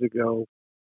 years ago.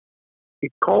 He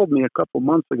called me a couple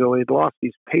months ago. He'd lost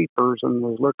these papers and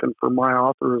was looking for my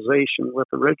authorization with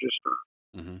the register.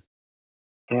 Mm-hmm.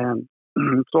 And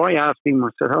so I asked him, I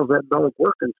said, how's that dog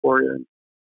working for you? And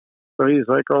so he's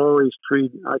like, he's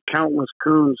treated countless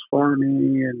coons for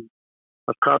me, and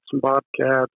I've caught some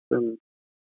bobcats, and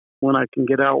when I can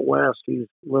get out west, he's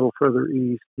a little further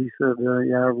east. He said,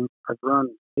 yeah, I've run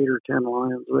 8 or 10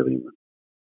 lions with him.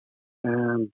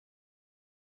 And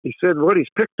he said what he's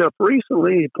picked up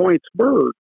recently, he points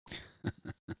bird.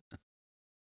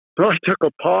 So I took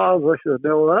a pause. I said,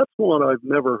 no, that's one I've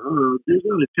never heard. You're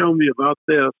going to tell me about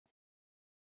this.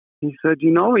 He said,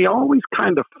 he always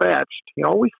kind of fetched. He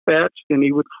always fetched, and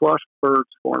he would flush birds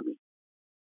for me.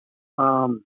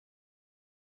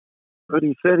 But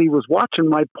he said he was watching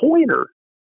my pointer.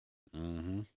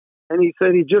 Mm-hmm. And he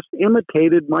said he just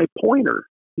imitated my pointer.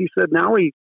 He said now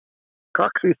he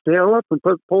cocks his tail up and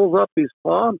pulls up his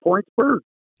paw and points bird.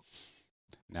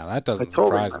 Now that doesn't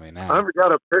surprise me now. I haven't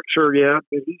got a picture yet,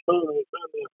 but he's told me to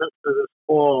send me a picture this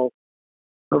fall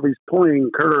of his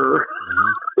pointing cur.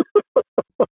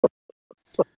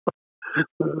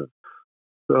 Mm-hmm.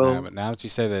 No, but now that you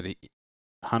say that he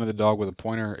hunted the dog with a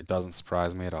pointer, it doesn't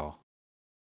surprise me at all.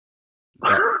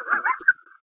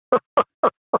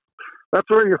 That's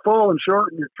where you're falling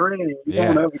short in your training. You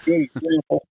don't have a good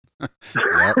example.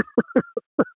 Yep.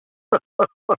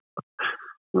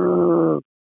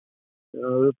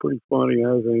 They're pretty funny,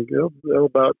 I think. They'll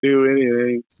about do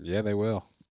anything. Yeah, they will.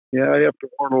 Yeah, I have to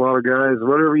warn a lot of guys.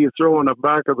 Whatever you throw in the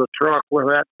back of the truck with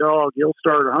that dog, you'll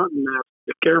start hunting that.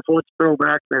 Be careful what you throw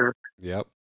back there. Yep.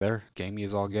 They're gamey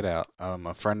as all get out.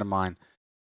 A friend of mine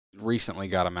recently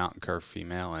got a mountain cur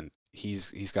female, and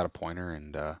he's got a pointer,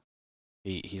 and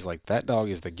he's like, that dog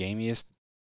is the gamiest,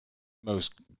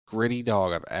 most gritty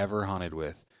dog I've ever hunted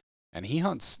with. And he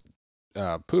hunts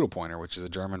poodle pointer, which is a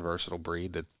German versatile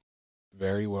breed that's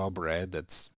very well bred,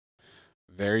 that's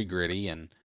very gritty, and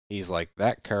he's like,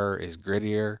 that cur is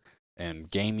grittier and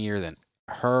gamier than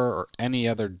her or any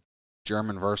other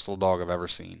German versatile dog I've ever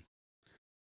seen.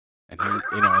 And he,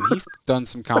 and he's done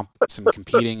some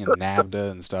competing in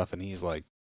NAVDA and stuff, and he's like,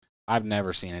 I've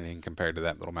never seen anything compared to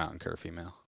that little mountain cur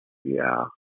female. Yeah.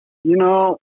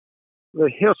 The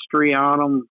history on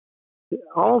them,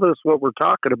 all this, what we're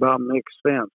talking about, makes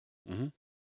sense. Mm-hmm.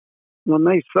 When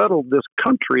they settled this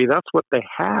country, that's what they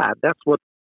had. That's what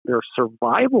their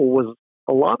survival was.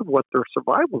 A lot of what their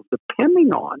survival was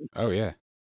depending on. Oh, yeah.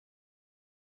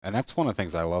 And that's one of the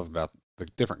things I love about the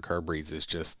different cur breeds is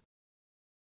just,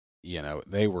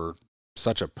 they were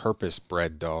such a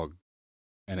purpose-bred dog,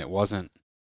 and it wasn't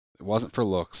for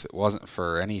looks. It wasn't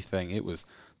for anything. It was,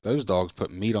 those dogs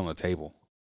put meat on the table.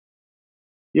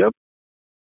 Yep.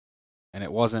 And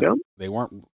it wasn't, they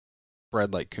weren't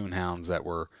bred like coonhounds that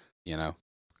were,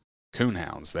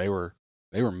 coonhounds. They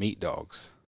were meat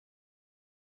dogs.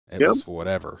 It was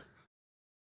whatever.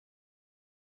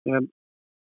 And,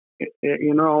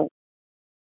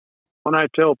 when I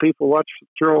tell people what you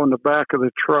throw in the back of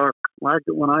the truck, like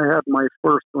when I had my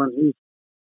first one,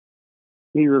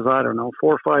 he was, 4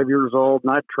 or 5 years old,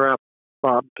 and I trapped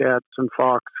bobcats and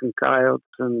fox and coyotes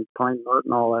and pine nut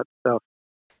and all that stuff.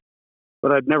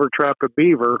 But I'd never trapped a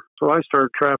beaver, so I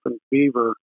started trapping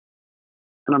beaver,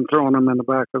 and I'm throwing them in the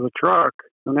back of the truck.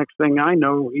 The next thing I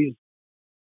know, he's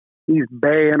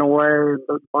baying away,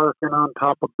 barking on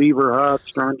top of beaver huts,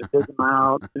 trying to dig them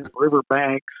out, and river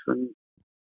banks, and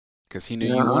because he knew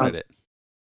you wanted it.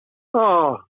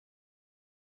 Oh,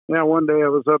 yeah. One day I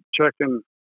was up checking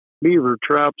beaver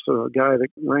traps. A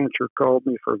rancher called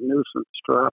me for nuisance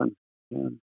trapping,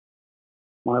 and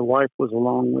my wife was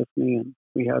along with me, and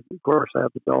we had, of course, had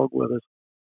the dog with us.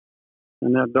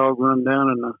 And that dog run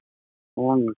down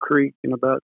along the creek, and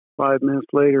about 5 minutes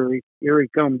later, he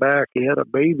come back. He had a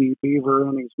baby beaver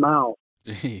in his mouth.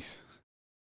 Jeez.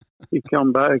 He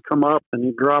come up, and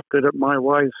he dropped it at my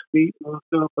wife's feet, and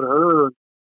looked up at her, and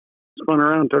spun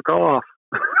around and took off.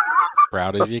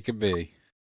 Proud as you could be.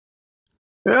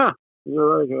 Yeah.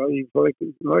 He's like,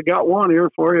 I got one here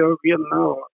for you. I'll get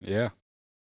another one. Yeah.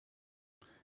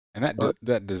 And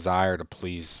that desire to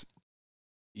please,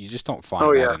 you just don't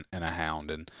find that in a hound.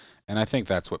 And I think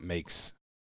that's what makes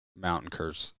mountain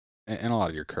curs and a lot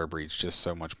of your cur breeds just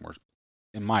so much more,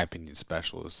 in my opinion,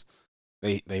 special, is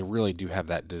they really do have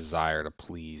that desire to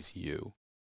please you.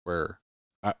 Where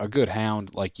a good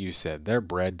hound, like you said, they're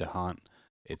bred to hunt.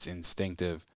 It's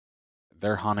instinctive.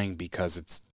 They're hunting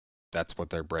because that's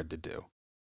what they're bred to do.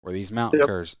 Where these mountain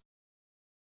curs,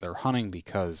 they're hunting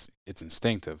because it's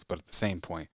instinctive, but at the same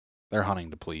point, they're hunting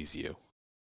to please you.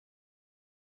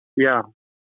 Yeah.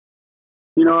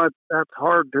 That's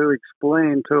hard to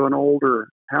explain to an older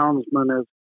houndsman. Is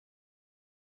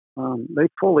they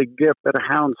fully get that a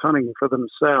hound's hunting for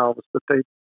themselves, but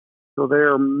so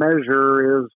their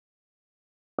measure is,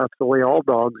 that's the way all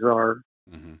dogs are.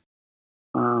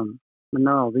 Mm-hmm.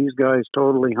 No, these guys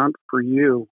totally hunt for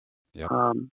you. Yep.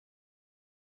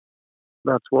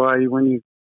 That's why when you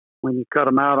cut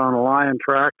them out on a lion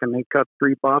track and they cut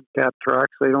 3 bobcat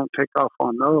tracks, they don't take off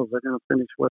on those. They're going to finish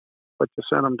what you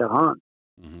sent them to hunt.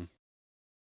 Mm-hmm.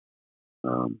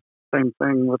 Same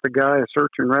thing with a guy, a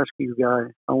search and rescue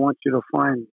guy. I want you to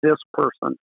find this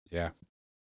person. Yeah.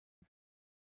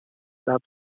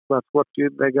 That's what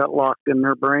they got locked in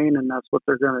their brain, and that's what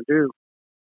they're going to do.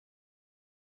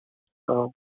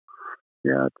 So,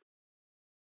 yeah,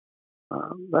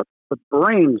 that's the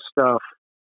brain stuff.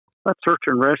 That search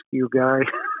and rescue guy.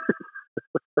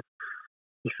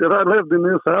 He said, I lived in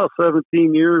this house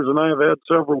 17 years, and I've had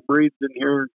several breeds in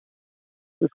here.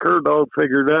 This cur dog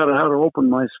figured out how to open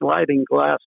my sliding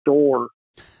glass door.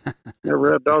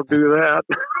 Never had a dog do that.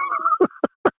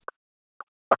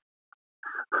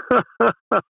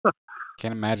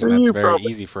 Can't imagine that's very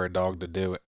easy for a dog to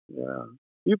do it. Yeah.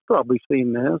 You've probably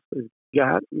seen this.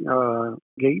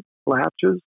 Gate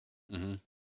latches. Mm-hmm.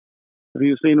 Have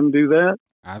you seen them do that?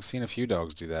 I've seen a few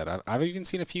dogs do that. I've even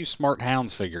seen a few smart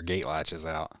hounds figure gate latches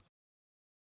out.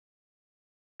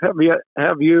 Have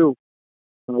you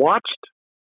watched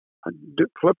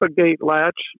flip a gate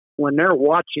latch when they're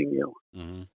watching you?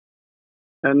 Mm-hmm.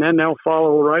 And then they'll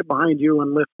follow right behind you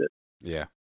and lift it. Yeah.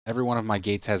 Every one of my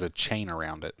gates has a chain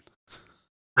around it.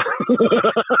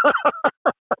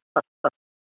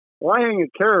 Well, I hang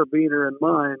a carabiner in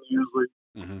mine usually.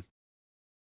 Mm-hmm.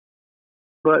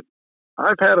 But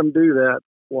I've had them do that.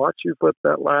 Watch you flip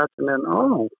that latch and then,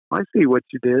 oh, I see what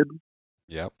you did.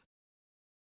 Yep.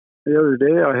 The other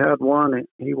day I had one,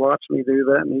 he watched me do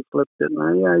that and he flipped it.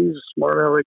 And he's a smart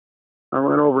aleck. I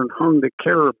went over and hung the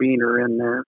carabiner in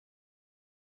there.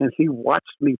 And he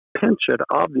watched me pinch it,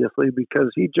 obviously,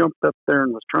 because he jumped up there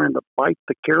and was trying to bite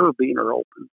the carabiner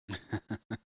open.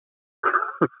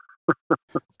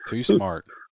 Too smart.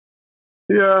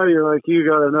 Yeah, you're like, you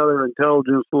got another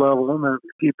intelligence level. I'm going to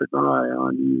keep an eye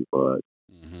on you, but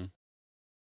mm-hmm.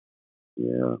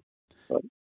 Yeah, but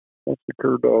that's the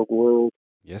cur dog world.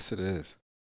 Yes, it is.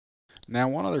 Now,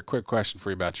 one other quick question for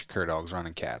you about your cur dogs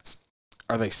running cats.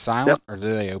 Are they silent or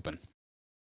do they open?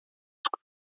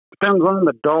 Depends on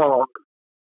the dog.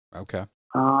 Okay.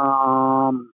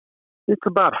 It's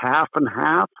about half and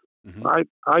half. Mm-hmm.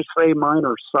 I say mine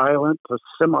are silent to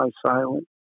semi-silent.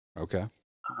 Okay.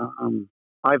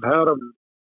 I've had them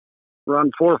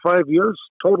run 4 or 5 years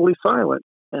totally silent,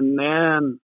 and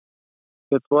then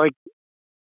it's like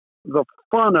the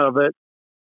fun of it.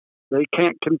 They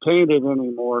can't contain it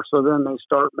anymore, so then they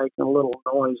start making a little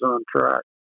noise on track.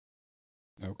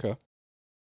 Okay.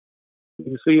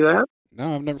 You see that?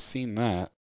 No, I've never seen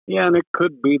that. Yeah, and it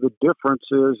could be the difference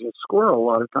is a squirrel a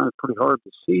lot of times pretty hard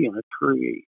to see in a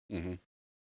tree. Mm-hmm.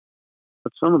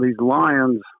 But some of these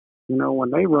lions,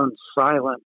 when they run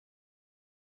silent,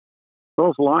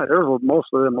 most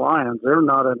of them lions, they're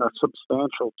not in a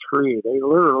substantial tree. They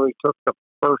literally took the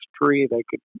first tree they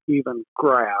could even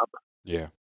grab. Yeah.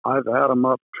 I've had them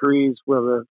up trees where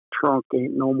the trunk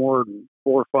ain't no more than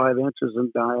 4 or 5 inches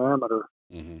in diameter.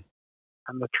 Mm-hmm.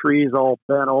 And the tree's all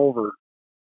bent over.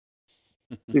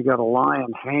 You got a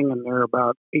lion hanging there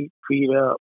about 8 feet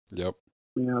up. Yep.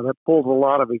 That pulls a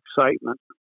lot of excitement.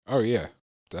 Oh, yeah,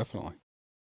 definitely.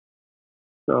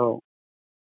 So,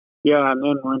 yeah, and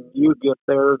then when you get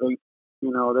there, they're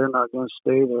not going to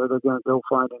stay there. They're going to go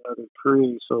find another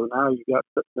tree. So now you got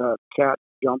the cat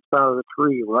jumps out of the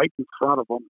tree right in front of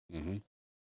them.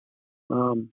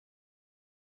 Mm-hmm.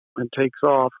 And takes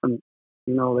off, and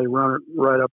they run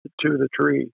right up to the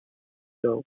tree.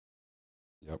 So.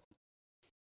 Yep.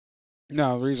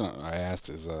 No, the reason I asked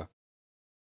is,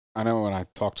 I know when I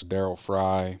talked to Daryl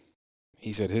Fry,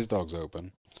 he said his dog's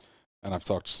open, and I've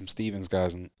talked to some Stevens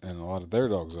guys, and a lot of their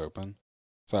dogs open.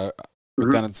 So,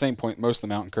 but then at the same point, most of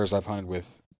the mountain curs I've hunted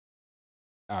with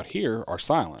out here are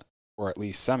silent, or at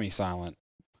least semi-silent.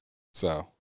 So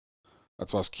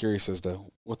that's why I was curious as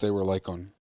to what they were like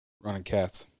on running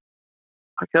cats.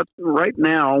 I got right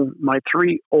now my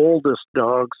 3 oldest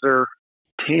dogs. They're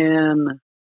 10,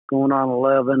 going on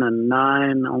 11, and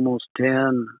 9, almost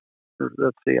 10.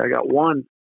 Let's see, I got one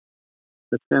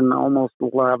that's in almost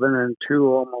 11 and 2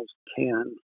 almost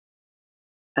 10.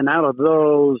 And out of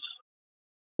those,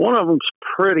 one of them's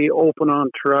pretty open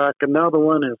on track. Another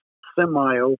one is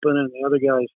semi-open, and the other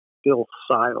guy's still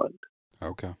silent.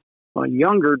 Okay. My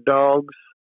younger dogs,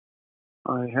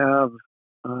 I have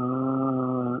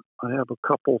a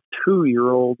couple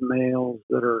 2-year-old males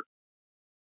that are,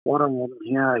 one of them,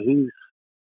 he's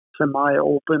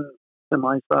semi-open,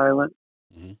 semi-silent,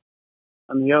 mm-hmm.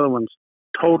 and the other one's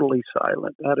totally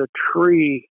silent. At a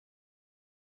tree,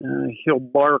 he'll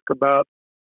bark about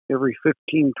every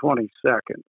 15, 20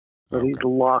 seconds, but he's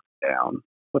locked down.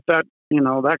 But that,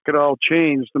 that could all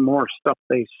change the more stuff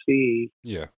they see.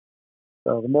 Yeah.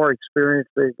 So the more experience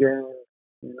they gain,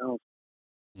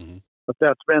 Mm-hmm. But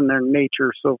that's been their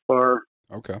nature so far.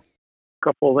 Okay. A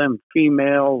couple of them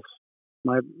females,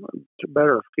 my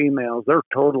better females, they're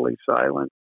totally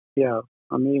silent. Yeah.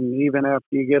 I mean, even after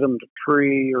you get them to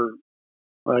tree or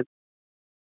like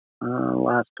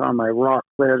last time I rock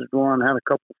bedded one, had a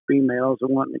couple of females that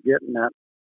wanted to get in that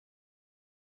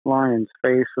lion's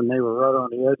face, and they were right on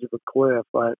the edge of a cliff.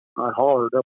 I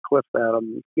hollered up the cliff at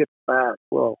them, get back.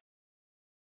 Well,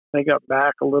 they got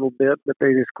back a little bit, but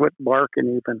they just quit barking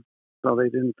even, so they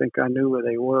didn't think I knew where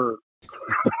they were.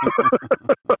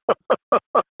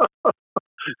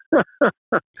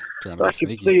 I could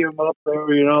see them up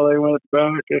there, you know, they went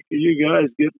back. You guys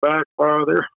get back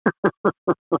farther.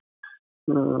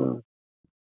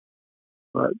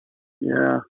 But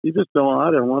yeah, you just don't. I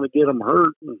didn't want to get them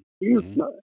hurt.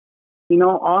 You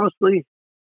know, honestly,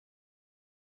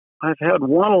 I've had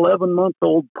one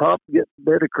 11-month-old pup get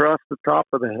bit across the top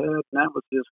of the head, and that was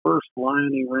his first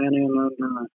lion. He ran in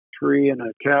under a tree, and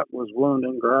a cat was wounded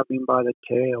and grabbed him by the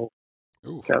tail.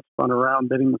 Ooh. Cat spun around,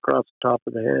 bit him across the top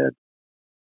of the head.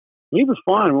 He was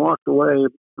fine, walked away.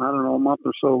 I don't know, a month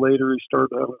or so later, he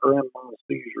started having grand mal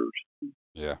seizures.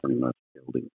 Yeah. Pretty much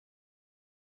killed him.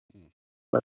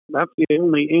 But that's the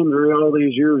only injury all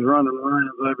these years running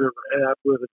lions I've ever had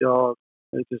with a dog.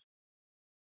 They just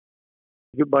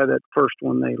get by that first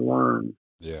one they learn.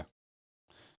 Yeah.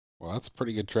 Well, that's a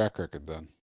pretty good track record then.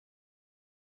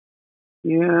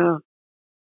 Yeah.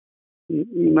 You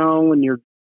know, when you're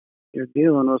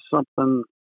dealing with something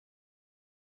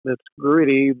that's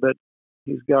gritty, but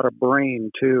he's got a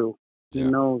brain too. Yeah. He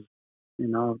knows, you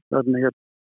know, doesn't get.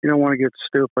 You don't want to get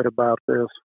stupid about this.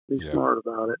 Be smart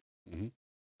about it. Mm-hmm.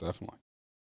 Definitely.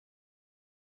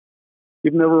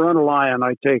 You've never run a lion,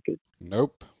 I take it.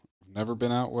 Nope. Never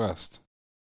been out west.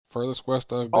 Furthest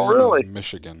west I've been is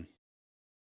Michigan.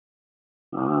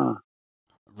 Ah.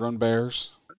 I've run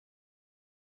bears.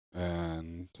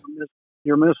 And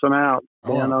you're missing out,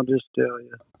 man. I'll just tell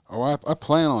you. Oh, I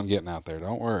plan on getting out there.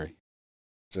 Don't worry.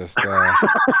 Just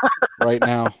right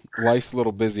now, life's a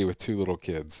little busy with 2 little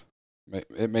kids.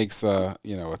 It makes a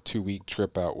 2-week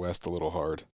trip out west a little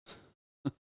hard.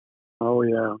 Oh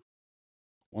yeah.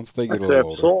 Once they get a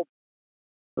little older.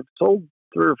 I've sold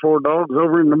 3 or 4 dogs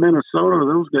over into Minnesota.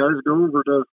 Those guys go over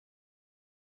to.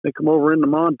 They come over into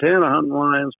Montana hunting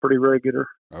lions pretty regular.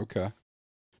 Okay.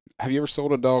 Have you ever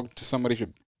sold a dog to somebody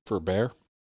for a bear?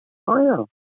 Oh yeah.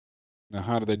 Now,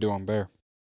 how do they do on bear?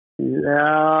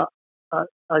 Yeah,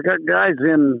 I got guys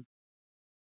in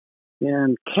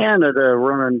Canada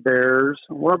running bears.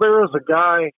 Well, there was a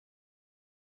guy.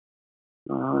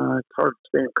 It's hard to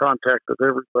stay in contact with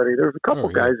everybody. There's a couple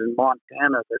guys in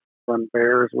Montana that run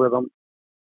bears with them.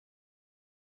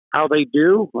 How they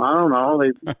do, I don't know.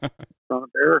 They on a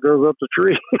bear goes up the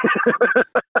tree.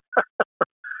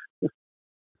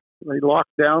 They lock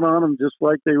down on them just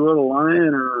like they would a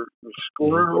lion or a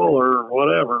squirrel or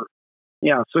whatever.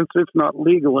 Yeah, since it's not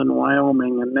legal in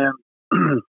Wyoming, and then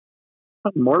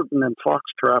Martin and fox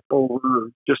trap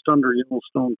over just under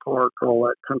Yellowstone Park, all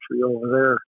that country over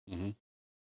there. Mm-hmm.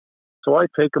 So I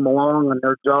take them along, and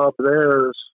their job there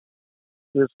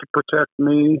is to protect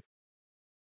me.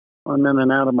 I'm in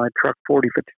and out of my truck 40,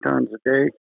 50 times a day.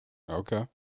 Okay.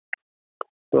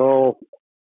 So,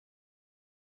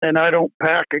 and I don't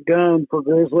pack a gun for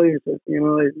grizzlies. You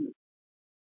know,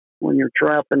 when you're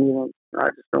trapping, I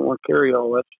just don't want to carry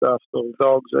all that stuff. Those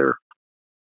dogs there,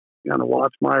 got to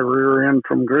watch my rear end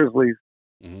from grizzlies.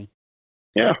 Mm-hmm.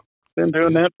 Yeah, been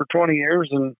doing that for 20 years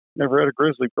and never had a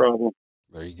grizzly problem.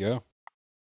 There you go.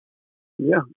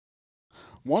 Yeah.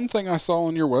 One thing I saw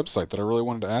on your website that I really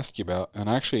wanted to ask you about, and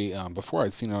actually before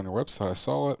I'd seen it on your website, I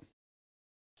saw it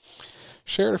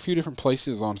shared a few different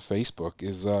places on Facebook,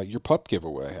 is your pup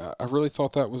giveaway. I really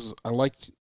thought I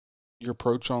liked your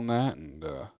approach on that, and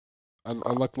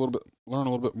I'd like to learn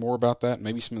a little bit more about that,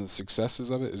 maybe some of the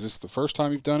successes of it. Is this the first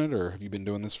time you've done it, or have you been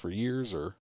doing this for years?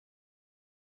 Or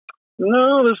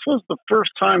no, this was the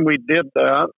first time we did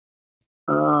that.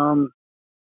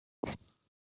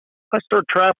 I started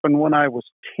trapping when I was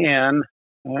 10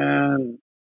 and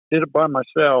did it by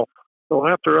myself. So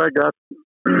after I got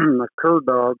a cur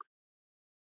dog,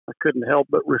 I couldn't help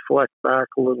but reflect back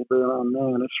a little bit on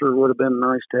that. It sure would have been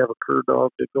nice to have a cur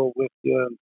dog to go with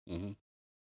you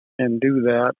and do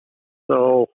that.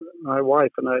 So my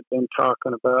wife and I had been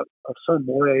talking about some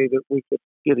way that we could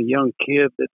get a young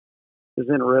kid that is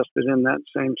interested in that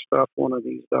same stuff, one of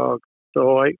these dogs.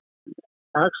 So I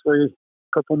actually,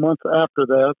 a couple months after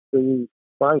that, the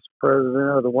vice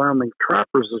president of the Wyoming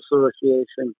Trappers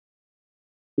Association,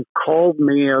 he called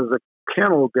me as a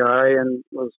kennel guy and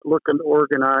was looking to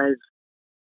organize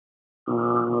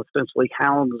essentially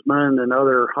houndsmen and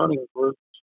other hunting groups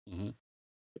to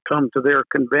come to their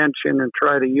convention and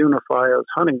try to unify us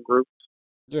hunting groups.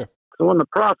 Yeah. So in the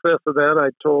process of that, I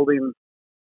told him,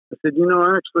 I said,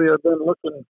 actually, I've been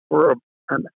looking for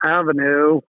an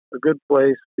avenue, a good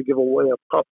place to give away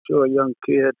a pup to a young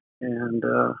kid. And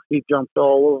he jumped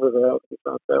all over that. He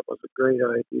thought that was a great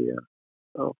idea.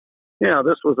 So, yeah,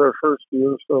 this was our first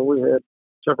year. So we had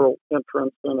several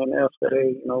entrants and an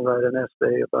essay, write an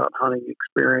essay about hunting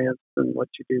experience and what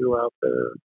you do out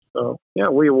there. So, yeah,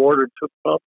 we took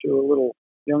pup to a little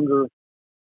younger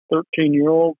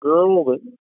 13-year-old girl that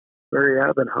very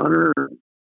avid hunter and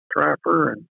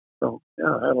trapper. And so, yeah,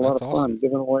 I had a lot That's of awesome. fun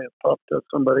giving away a pup to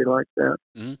somebody like that.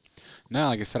 Mm-hmm. No,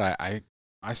 like I said,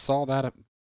 I saw that,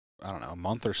 I don't know, a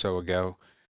month or so ago,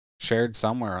 shared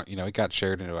somewhere. It got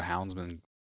shared into a houndsman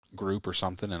group or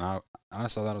something, and I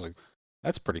saw that. I was like,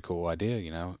 that's a pretty cool idea,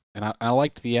 And I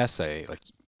liked the essay, like,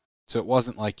 so it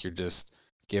wasn't like you're just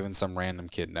giving some random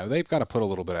kid. No, they've got to put a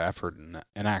little bit of effort and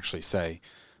actually say,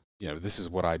 this is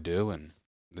what I do, and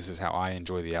this is how I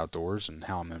enjoy the outdoors and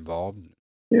how I'm involved.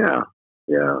 Yeah,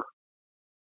 yeah.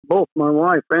 Both my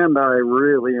wife and I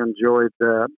really enjoyed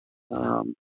that.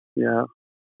 Yeah,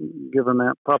 giving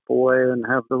that pup away and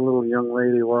have the little young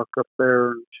lady walk up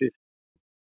there and she's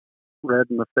red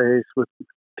in the face with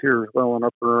tears welling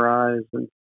up her eyes and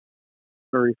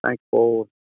very thankful.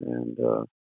 And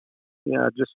yeah,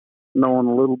 just knowing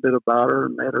a little bit about her,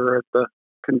 met her at the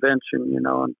convention,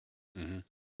 and Mm-hmm.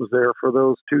 was there for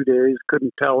those 2 days.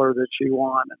 Couldn't tell her that she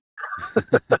won.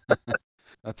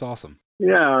 That's awesome.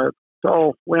 Yeah,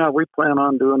 so yeah, we plan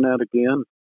on doing that again.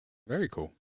 Very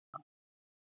cool.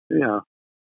 Yeah.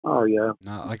 Oh yeah.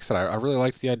 No, like I said, I really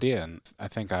liked the idea, and I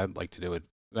think I'd like to do it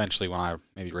eventually when I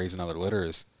maybe raise another litter,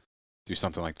 is do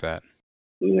something like that.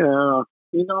 Yeah.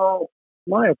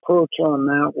 My approach on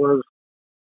that was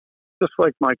just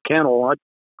like my kennel.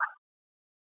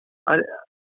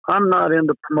 I'm not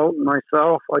into promoting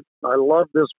myself. I love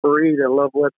this breed. I love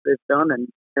what they've done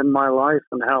in my life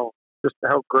and how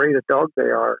great a dog they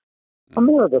are. I'm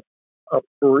more of a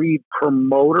breed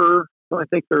promoter. I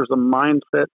think there's a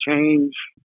mindset change.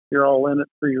 You're all in it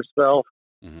for yourself.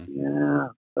 Mm-hmm. Yeah,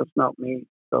 that's not me.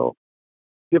 So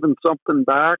giving something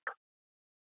back,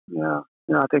 yeah,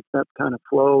 I think that kind of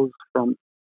flows from,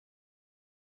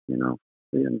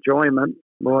 the enjoyment.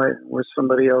 Boy, wish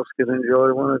somebody else could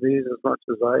enjoy one of these as much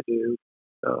as I do.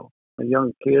 So a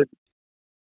young kid,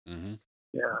 Mm-hmm.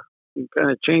 yeah, you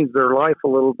kind of change their life a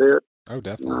little bit. Oh,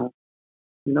 definitely.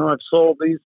 I've sold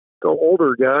these to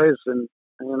older guys, and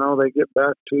they get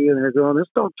back to you and they're going, "This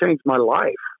don't change my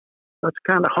life." That's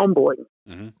kind of humbling.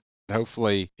 Mm-hmm.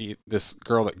 Hopefully, this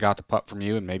girl that got the pup from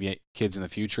you, and maybe kids in the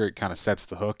future, it kind of sets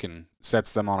the hook and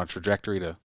sets them on a trajectory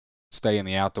to stay in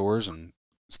the outdoors and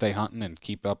stay hunting and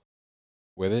keep up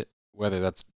with it, whether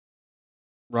that's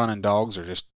running dogs or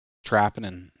just trapping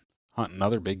and hunting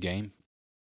other big game.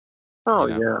 Oh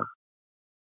yeah,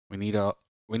 we need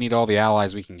all the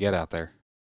allies we can get out there.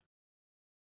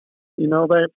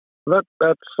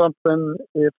 That's something.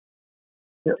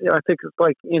 I think it's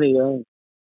like anything.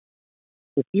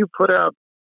 If you put out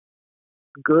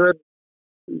good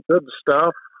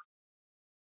stuff,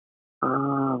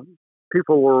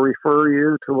 people will refer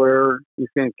you to where you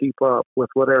can't keep up with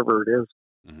whatever it is.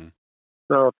 Mm-hmm.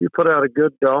 So if you put out a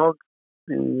good dog,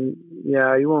 and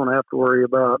you won't have to worry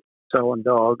about selling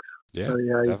dogs. Yeah,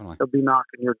 so, definitely. They'll be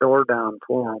knocking your door down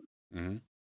for them.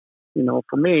 Mm-hmm.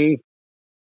 For me,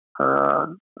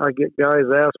 I get guys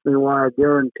ask me why I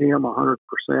guarantee them 100%,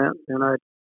 and I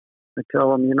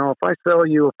tell them, if I sell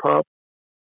you a pup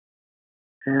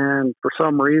and for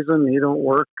some reason he don't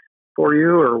work for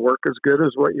you or work as good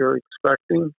as what you're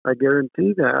expecting, I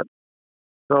guarantee that.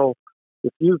 So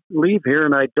if you leave here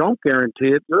and I don't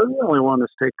guarantee it, you're the only one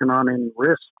that's taking on any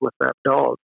risk with that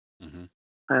dog. Mm-hmm.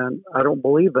 And I don't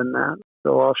believe in that.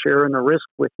 So I'll share in the risk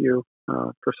with you.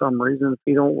 For some reason, if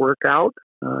you don't work out,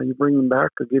 you bring him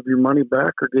back or give your money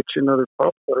back or get you another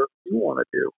pup, whatever you want to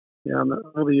do. Yeah,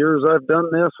 over the years I've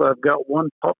done this, I've got one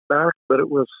pup back, but there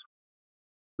was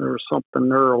something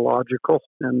neurological,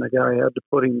 and the guy had to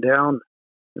put him down.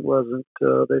 It wasn't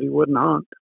that he wouldn't hunt.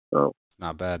 So it's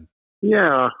not bad.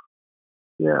 Yeah.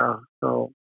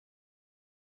 So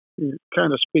it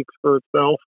kind of speaks for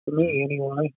itself to me,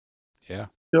 anyway. Yeah.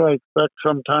 Do I expect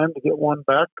sometime to get one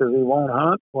back because he won't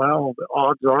hunt? Well, the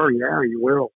odds are, yeah, you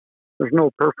will. There's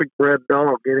no perfect bred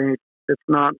dog. It's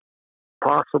not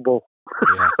possible.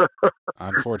 Yeah.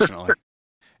 Unfortunately,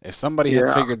 if somebody had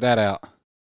figured that out,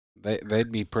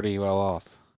 they'd be pretty well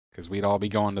off because we'd all be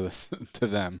going to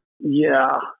them.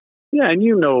 Yeah, and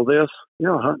you know this.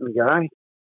 You're a hunting guy.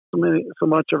 So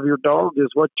much of your dog is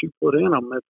what you put in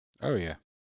them. Oh yeah.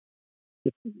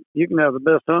 You can have the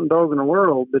best hunting dog in the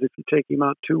world, but if you take him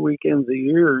out 2 weekends a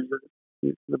year,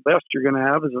 the best you're going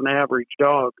to have is an average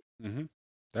dog. Mm-hmm.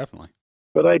 Definitely.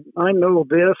 But I know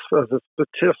this as a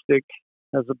statistic,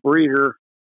 as a breeder.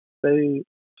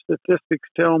 Statistics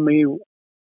tell me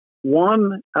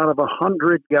 1 out of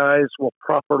 100 guys will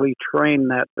properly train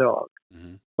that dog.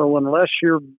 Mm-hmm. So unless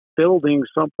you're building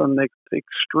something that's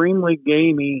extremely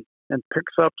gamey and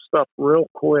picks up stuff real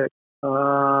quick,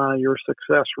 your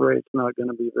success rate's not going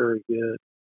to be very good.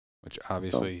 Which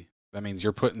obviously, that means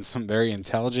you're putting some very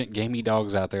intelligent, gamey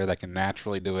dogs out there that can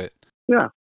naturally do it. Yeah.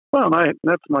 Well,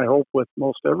 that's my hope with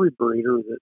most every breeder,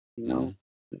 that, you know,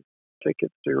 take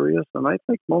it serious. And I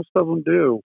think most of them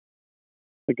do.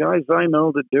 The guys I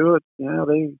know that do it,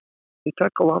 they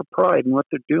take a lot of pride in what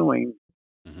they're doing.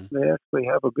 Mm-hmm. They actually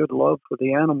have a good love for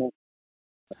the animal.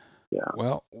 Yeah.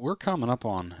 Well, we're coming up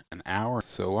on an hour,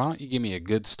 so why don't you give me a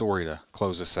good story to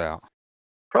close us out?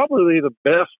 Probably the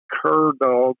best cur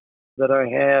dog that I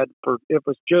had, it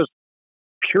was just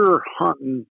pure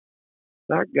hunting.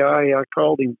 That guy, I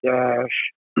called him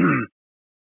Dash.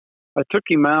 I took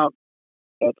him out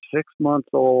at 6 months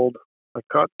old. I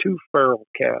caught 2 feral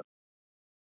cats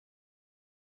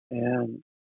and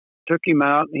took him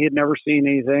out. He had never seen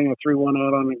anything. I threw one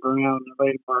out on the ground and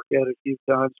made him bark at it a few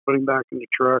times, put him back in the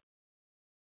truck,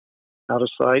 out of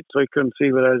sight, so he couldn't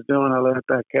see what I was doing. I let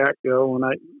that cat go, and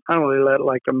I only let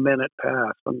like a minute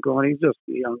pass. I'm going, he's just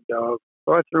a young dog.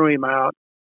 So I threw him out.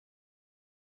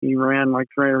 He ran like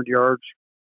 300 yards,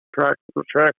 tracked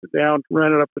it down,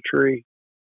 ran it up the tree.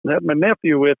 And had my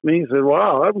nephew with me. He said,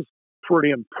 wow, that was pretty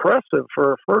impressive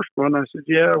for a first one. I said,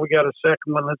 yeah, we got a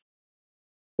second one.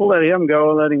 We'll let him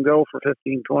go. Let him go for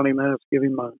 15, 20 minutes, give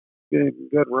him a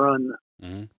good run.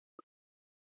 Mm-hmm.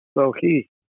 So he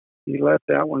let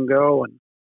that one go, and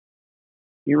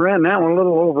he ran that one a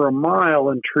little over a mile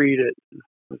and treated. I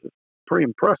was pretty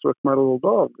impressed with my little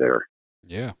dog there.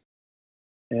 Yeah.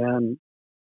 And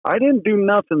I didn't do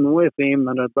nothing with him.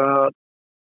 And about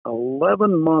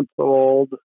 11 months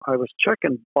old, I was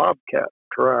checking bobcat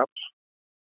traps.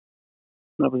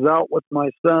 And I was out with my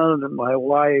son and my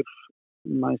wife,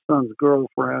 and my son's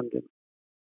girlfriend, and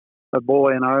my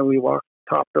boy and I, we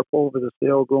topped up over this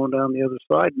hill going down the other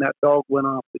side, and that dog went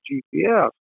off the GPS.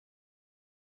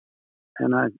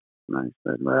 And I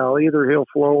said, well, either he'll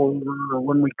flow over, or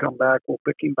when we come back, we'll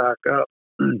pick him back up.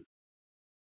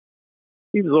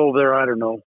 He was over there, I don't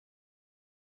know,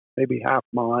 maybe half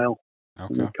mile.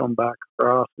 Okay. When we come back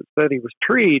across, it said he was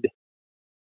treed.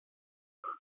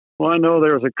 Well, I know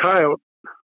there was a coyote,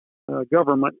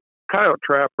 government coyote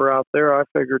trapper out there. I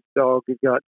figured the dog had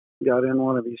got in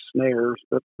one of these snares,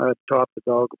 but I had taught the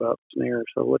dog about snares,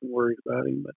 so I wasn't worried about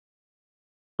him. But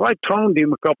so I toned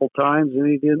him a couple times, and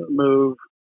he didn't move.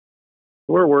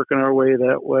 We're working our way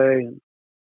that way, and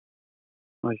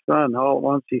my son, all at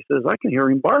once, he says, I can hear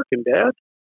him barking, Dad.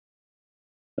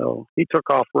 So he took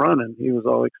off running. He was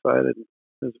all excited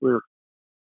as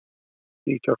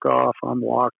he took off. I'm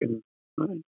walking.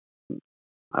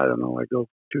 I don't know. I go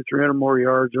 200-300 more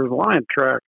yards. There's a lion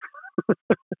track.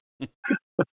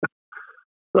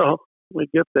 So we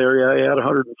get there. Yeah, he had a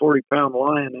 140-pound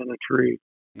lion in a tree.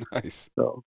 Nice.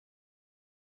 So,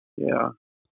 yeah.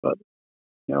 But,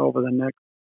 over the next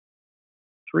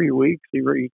 3 weeks, he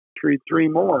treed 3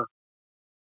 more.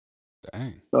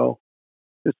 Dang. So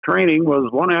his training was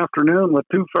one afternoon with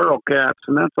 2 feral cats,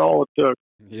 and that's all it took.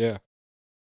 Yeah.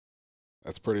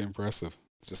 That's pretty impressive.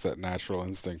 It's just that natural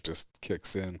instinct just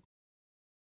kicks in.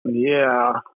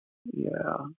 Yeah.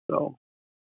 So,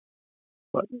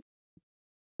 but,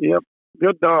 yep,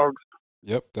 good dogs.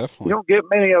 Yep, definitely. You don't get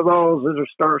many of those that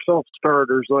are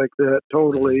self-starters like that,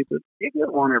 totally, but you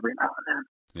get one every now and then.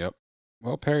 Yep.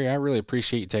 Well, Perry, I really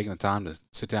appreciate you taking the time to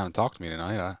sit down and talk to me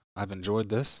tonight. I've enjoyed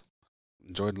this.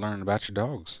 Enjoyed learning about your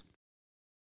dogs.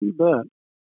 You bet.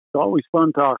 It's always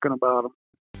fun talking about them.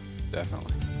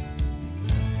 Definitely.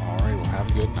 All right, well, have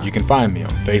a good night. You can find me on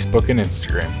Facebook and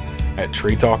Instagram at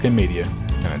Tree Talking Media.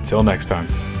 And until next time,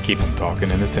 keep them talking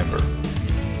in the timber.